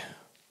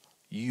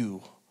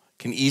you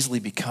can easily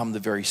become the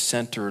very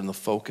center and the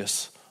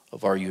focus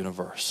of our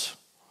universe,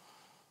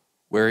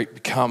 where it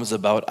becomes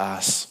about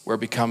us, where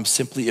it becomes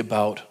simply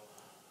about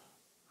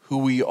who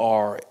we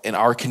are and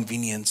our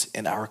convenience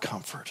and our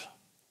comfort.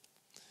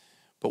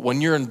 But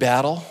when you're in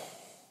battle,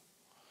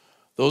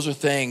 those are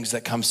things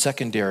that come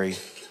secondary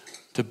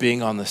to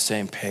being on the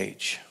same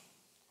page.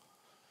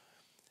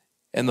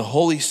 And the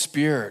Holy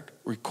Spirit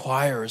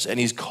requires, and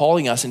he's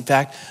calling us. In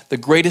fact, the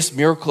greatest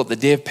miracle at the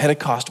day of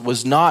Pentecost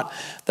was not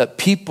that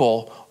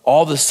people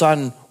all of a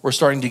sudden were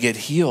starting to get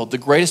healed. The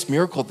greatest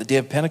miracle at the day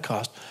of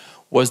Pentecost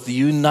was the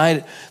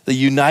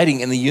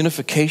uniting and the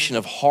unification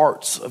of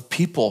hearts of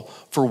people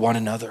for one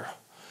another.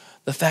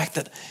 The fact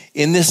that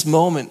in this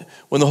moment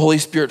when the Holy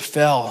Spirit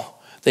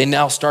fell, they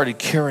now started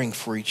caring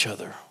for each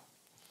other.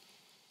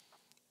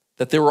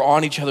 That they were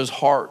on each other's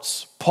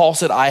hearts. Paul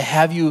said, I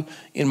have you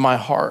in my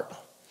heart.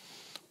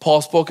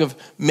 Paul spoke of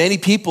many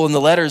people in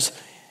the letters.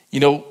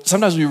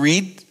 Sometimes we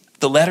read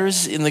the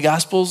letters in the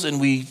Gospels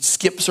and we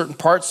skip certain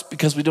parts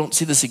because we don't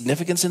see the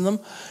significance in them.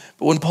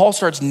 But when Paul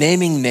starts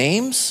naming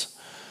names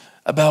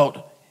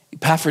about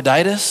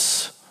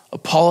Epaphroditus,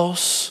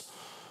 Apollos,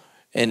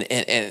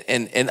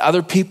 and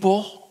other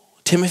people,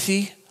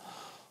 Timothy,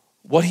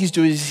 what he's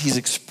doing is he's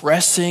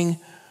expressing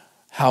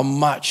how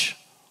much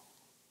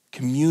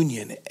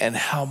communion and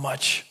how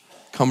much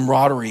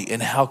camaraderie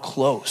and how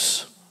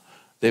close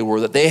they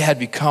were, that they had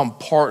become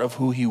part of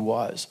who he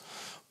was.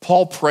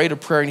 Paul prayed a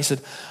prayer and he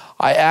said,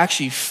 I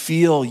actually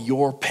feel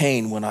your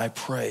pain when I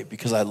pray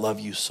because I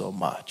love you so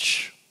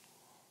much.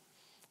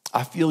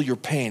 I feel your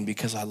pain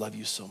because I love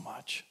you so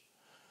much.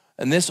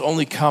 And this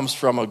only comes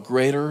from a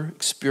greater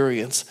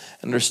experience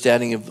and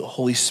understanding of the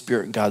Holy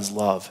Spirit and God's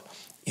love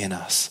in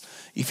us.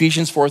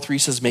 Ephesians 4:3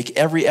 says, make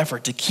every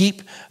effort to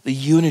keep the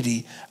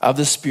unity of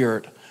the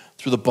Spirit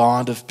through the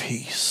bond of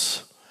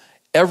peace.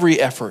 Every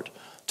effort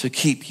to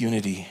keep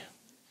unity.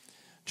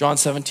 John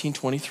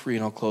 17:23,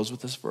 and I'll close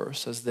with this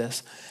verse, says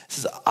this. It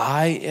says,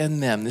 I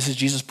and them, this is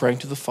Jesus praying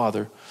to the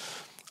Father,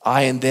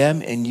 I and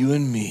them and you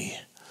and me,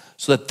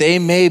 so that they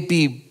may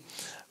be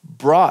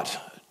brought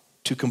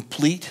to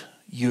complete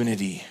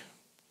unity.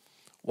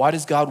 Why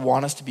does God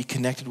want us to be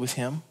connected with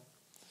him?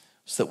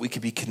 So that we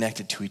can be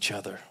connected to each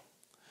other.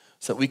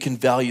 So that we can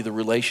value the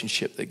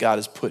relationship that God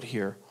has put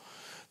here.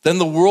 Then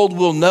the world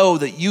will know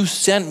that you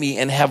sent me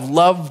and have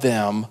loved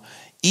them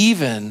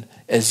even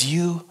as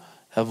you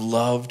have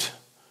loved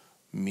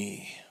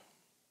me.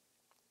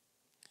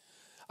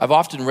 I've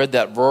often read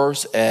that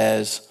verse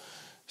as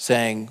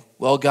saying,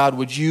 well, God,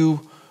 would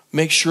you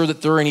make sure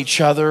that they're in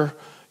each other,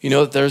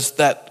 that there's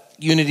that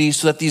unity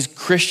so that these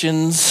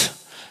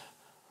Christians,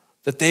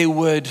 that they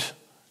would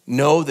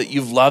know that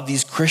you've loved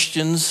these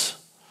Christians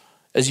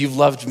as you've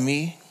loved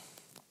me.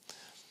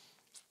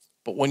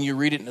 But when you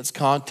read it in its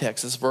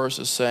context, this verse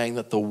is saying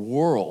that the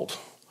world,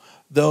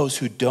 those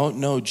who don't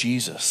know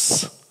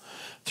Jesus,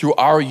 through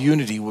our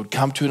unity would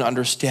come to an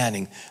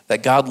understanding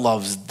that God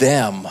loves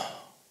them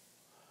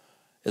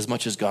as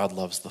much as God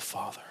loves the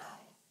Father.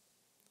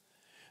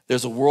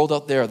 There's a world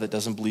out there that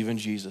doesn't believe in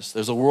Jesus.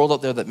 There's a world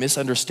out there that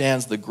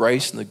misunderstands the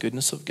grace and the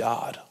goodness of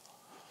God.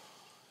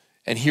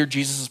 And here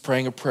Jesus is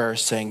praying a prayer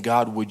saying,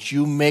 God, would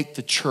you make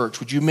the church,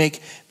 would you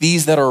make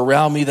these that are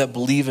around me that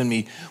believe in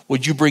me,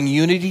 would you bring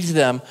unity to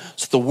them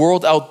so the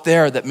world out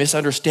there that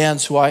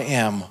misunderstands who I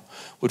am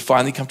would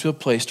finally come to a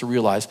place to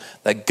realize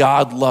that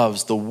God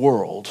loves the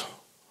world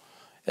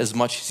as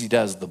much as he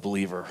does the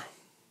believer.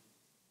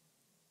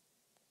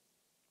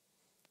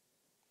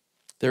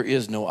 There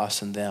is no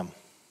us and them.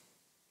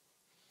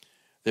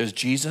 There's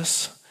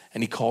Jesus,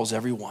 and he calls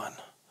everyone.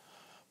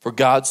 For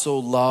God so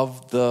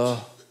loved the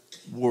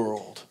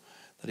world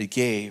that he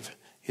gave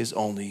his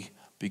only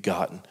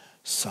begotten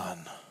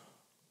Son.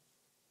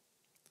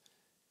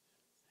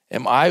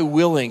 Am I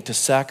willing to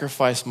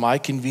sacrifice my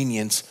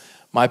convenience,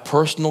 my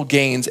personal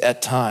gains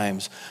at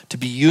times, to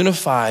be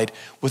unified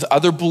with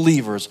other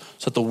believers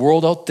so that the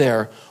world out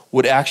there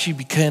would actually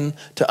begin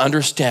to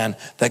understand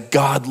that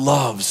God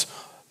loves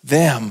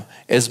them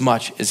as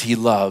much as he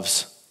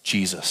loves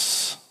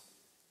Jesus?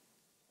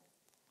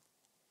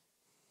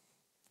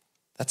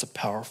 That's a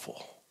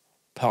powerful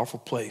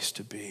place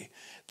to be.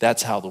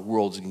 That's how the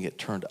world's going to get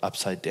turned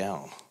upside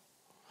down.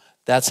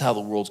 That's how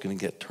the world's going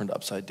to get turned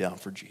upside down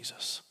for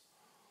Jesus.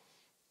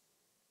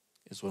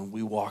 Is when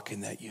we walk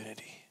in that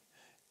unity.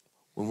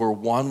 When we're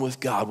one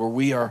with God, where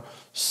we are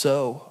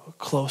so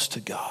close to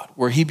God,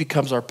 where he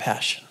becomes our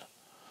passion.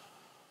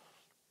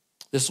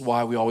 This is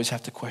why we always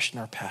have to question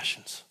our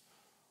passions.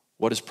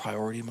 What is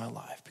priority in my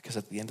life? Because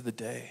at the end of the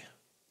day,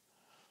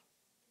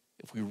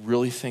 if we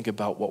really think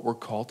about what we're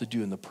called to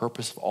do and the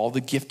purpose of all the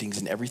giftings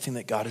and everything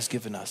that God has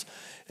given us,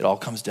 it all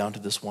comes down to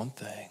this one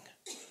thing.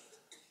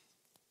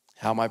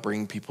 How am I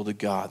bringing people to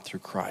God through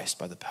Christ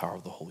by the power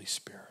of the Holy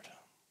Spirit?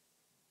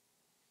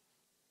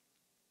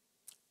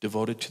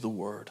 Devoted to the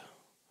word,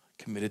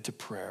 committed to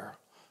prayer,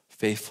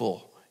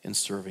 faithful in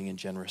serving and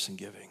generous in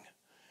giving.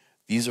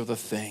 These are the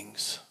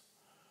things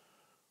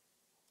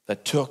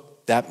that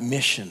took that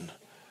mission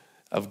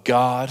of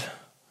God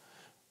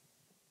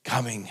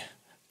coming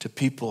to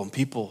people and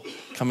people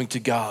coming to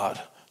God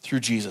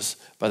through Jesus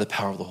by the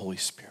power of the Holy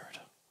Spirit.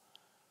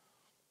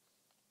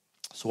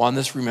 So on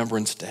this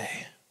Remembrance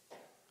Day,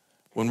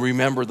 when we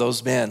remember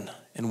those men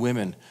and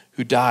women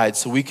who died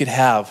so we could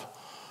have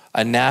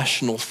a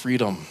national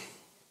freedom.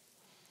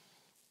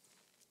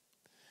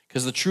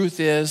 Because the truth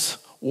is,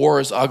 war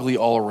is ugly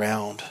all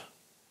around.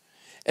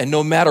 And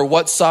no matter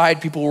what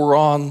side people were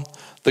on,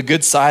 the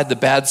good side, the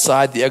bad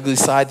side, the ugly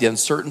side, the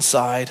uncertain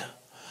side,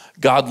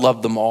 God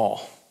loved them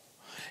all.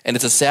 And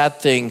it's a sad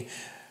thing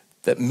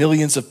that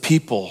millions of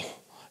people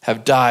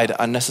have died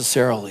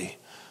unnecessarily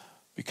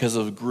because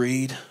of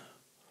greed,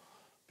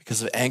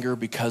 because of anger,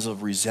 because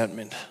of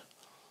resentment,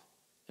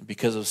 and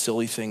because of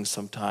silly things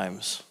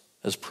sometimes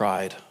as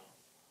pride.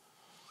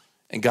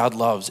 And God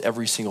loves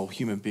every single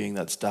human being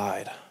that's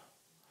died.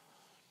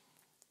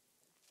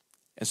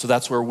 And so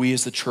that's where we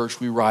as the church,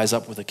 we rise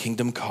up with a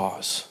kingdom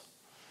cause.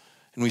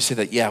 And we say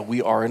that, yeah,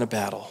 we are in a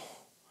battle.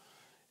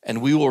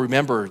 And we will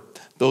remember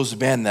those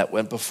men that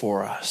went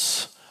before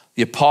us,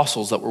 the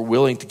apostles that were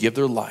willing to give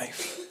their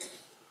life,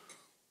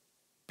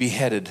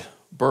 beheaded,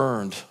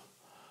 burned,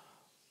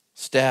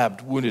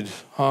 stabbed, wounded,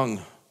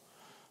 hung,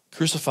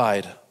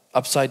 crucified,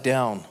 upside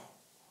down.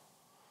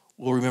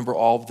 We'll remember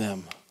all of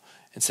them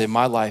and say,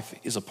 my life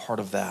is a part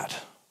of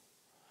that.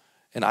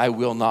 And I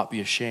will not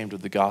be ashamed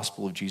of the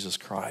gospel of Jesus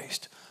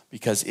Christ,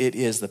 because it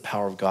is the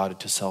power of God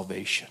to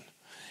salvation.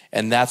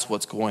 And that's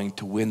what's going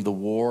to win the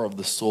war of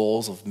the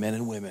souls of men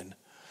and women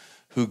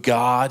who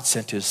God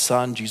sent his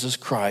son, Jesus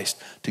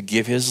Christ, to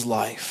give his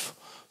life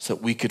so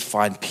that we could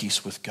find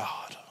peace with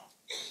God.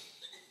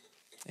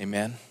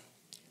 Amen.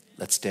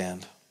 Let's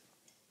stand.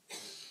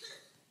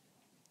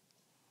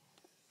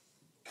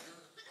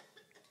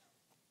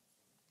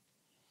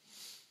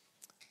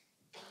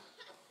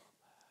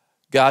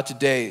 God,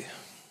 today,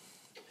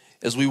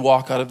 as we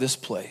walk out of this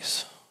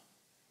place,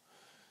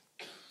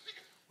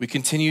 we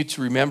continue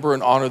to remember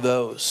and honor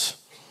those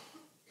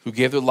who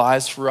gave their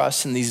lives for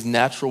us in these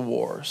natural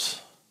wars.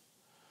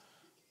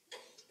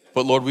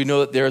 But Lord, we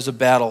know that there is a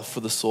battle for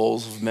the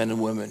souls of men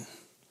and women.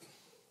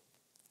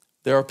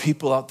 There are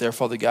people out there,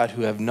 Father God,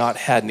 who have not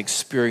had an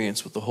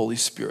experience with the Holy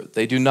Spirit.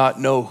 They do not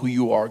know who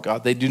you are,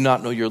 God. They do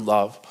not know your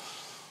love.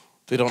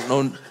 They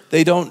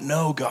don't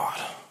know, God.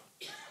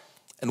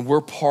 And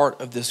we're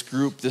part of this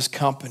group, this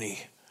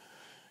company.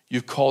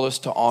 You've called us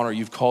to honor.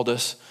 You've called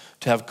us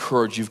to have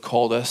courage. You've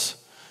called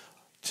us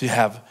to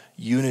have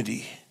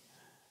unity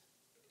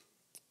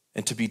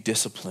and to be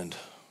disciplined.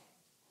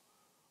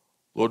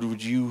 Lord,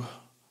 would you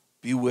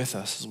be with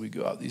us as we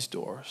go out these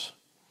doors?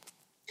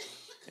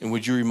 And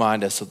would you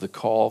remind us of the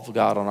call of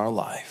God on our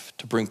life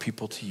to bring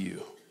people to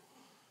you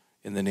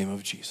in the name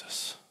of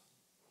Jesus?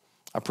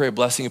 I pray a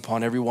blessing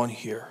upon everyone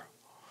here.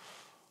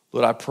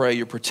 Lord, I pray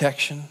your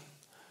protection.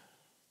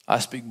 I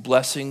speak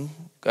blessing.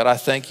 God, I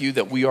thank you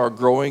that we are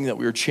growing, that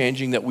we are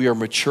changing, that we are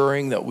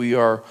maturing, that we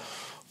are,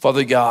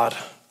 Father God,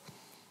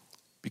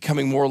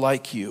 becoming more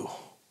like you,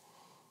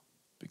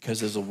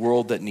 because there's a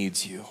world that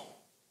needs you.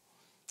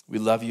 We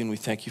love you and we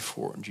thank you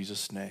for it in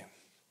Jesus' name.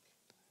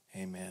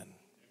 Amen.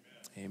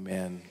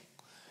 Amen.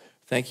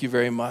 Thank you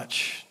very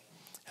much.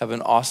 Have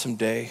an awesome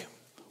day.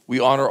 We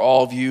honor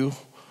all of you.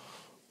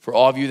 For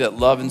all of you that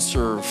love and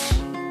serve,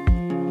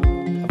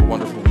 have a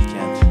wonderful weekend.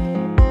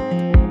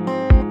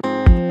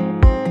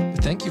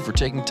 Thank you for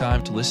taking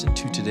time to listen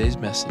to today's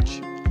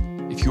message.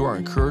 If you are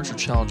encouraged or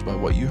challenged by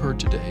what you heard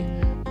today,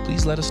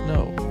 please let us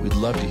know. We'd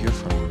love to hear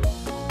from you.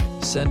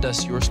 Send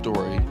us your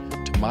story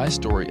to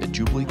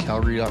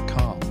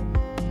mystory@jubileecalgary.com.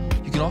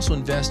 You can also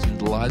invest in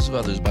the lives of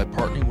others by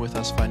partnering with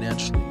us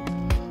financially.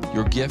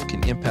 Your gift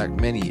can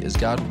impact many as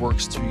God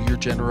works through your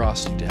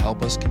generosity to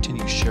help us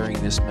continue sharing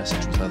this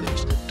message with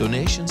others.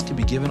 Donations can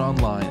be given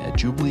online at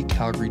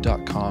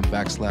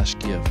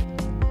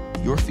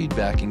jubileecalgary.com/give. Your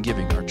feedback and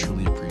giving are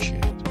truly appreciated.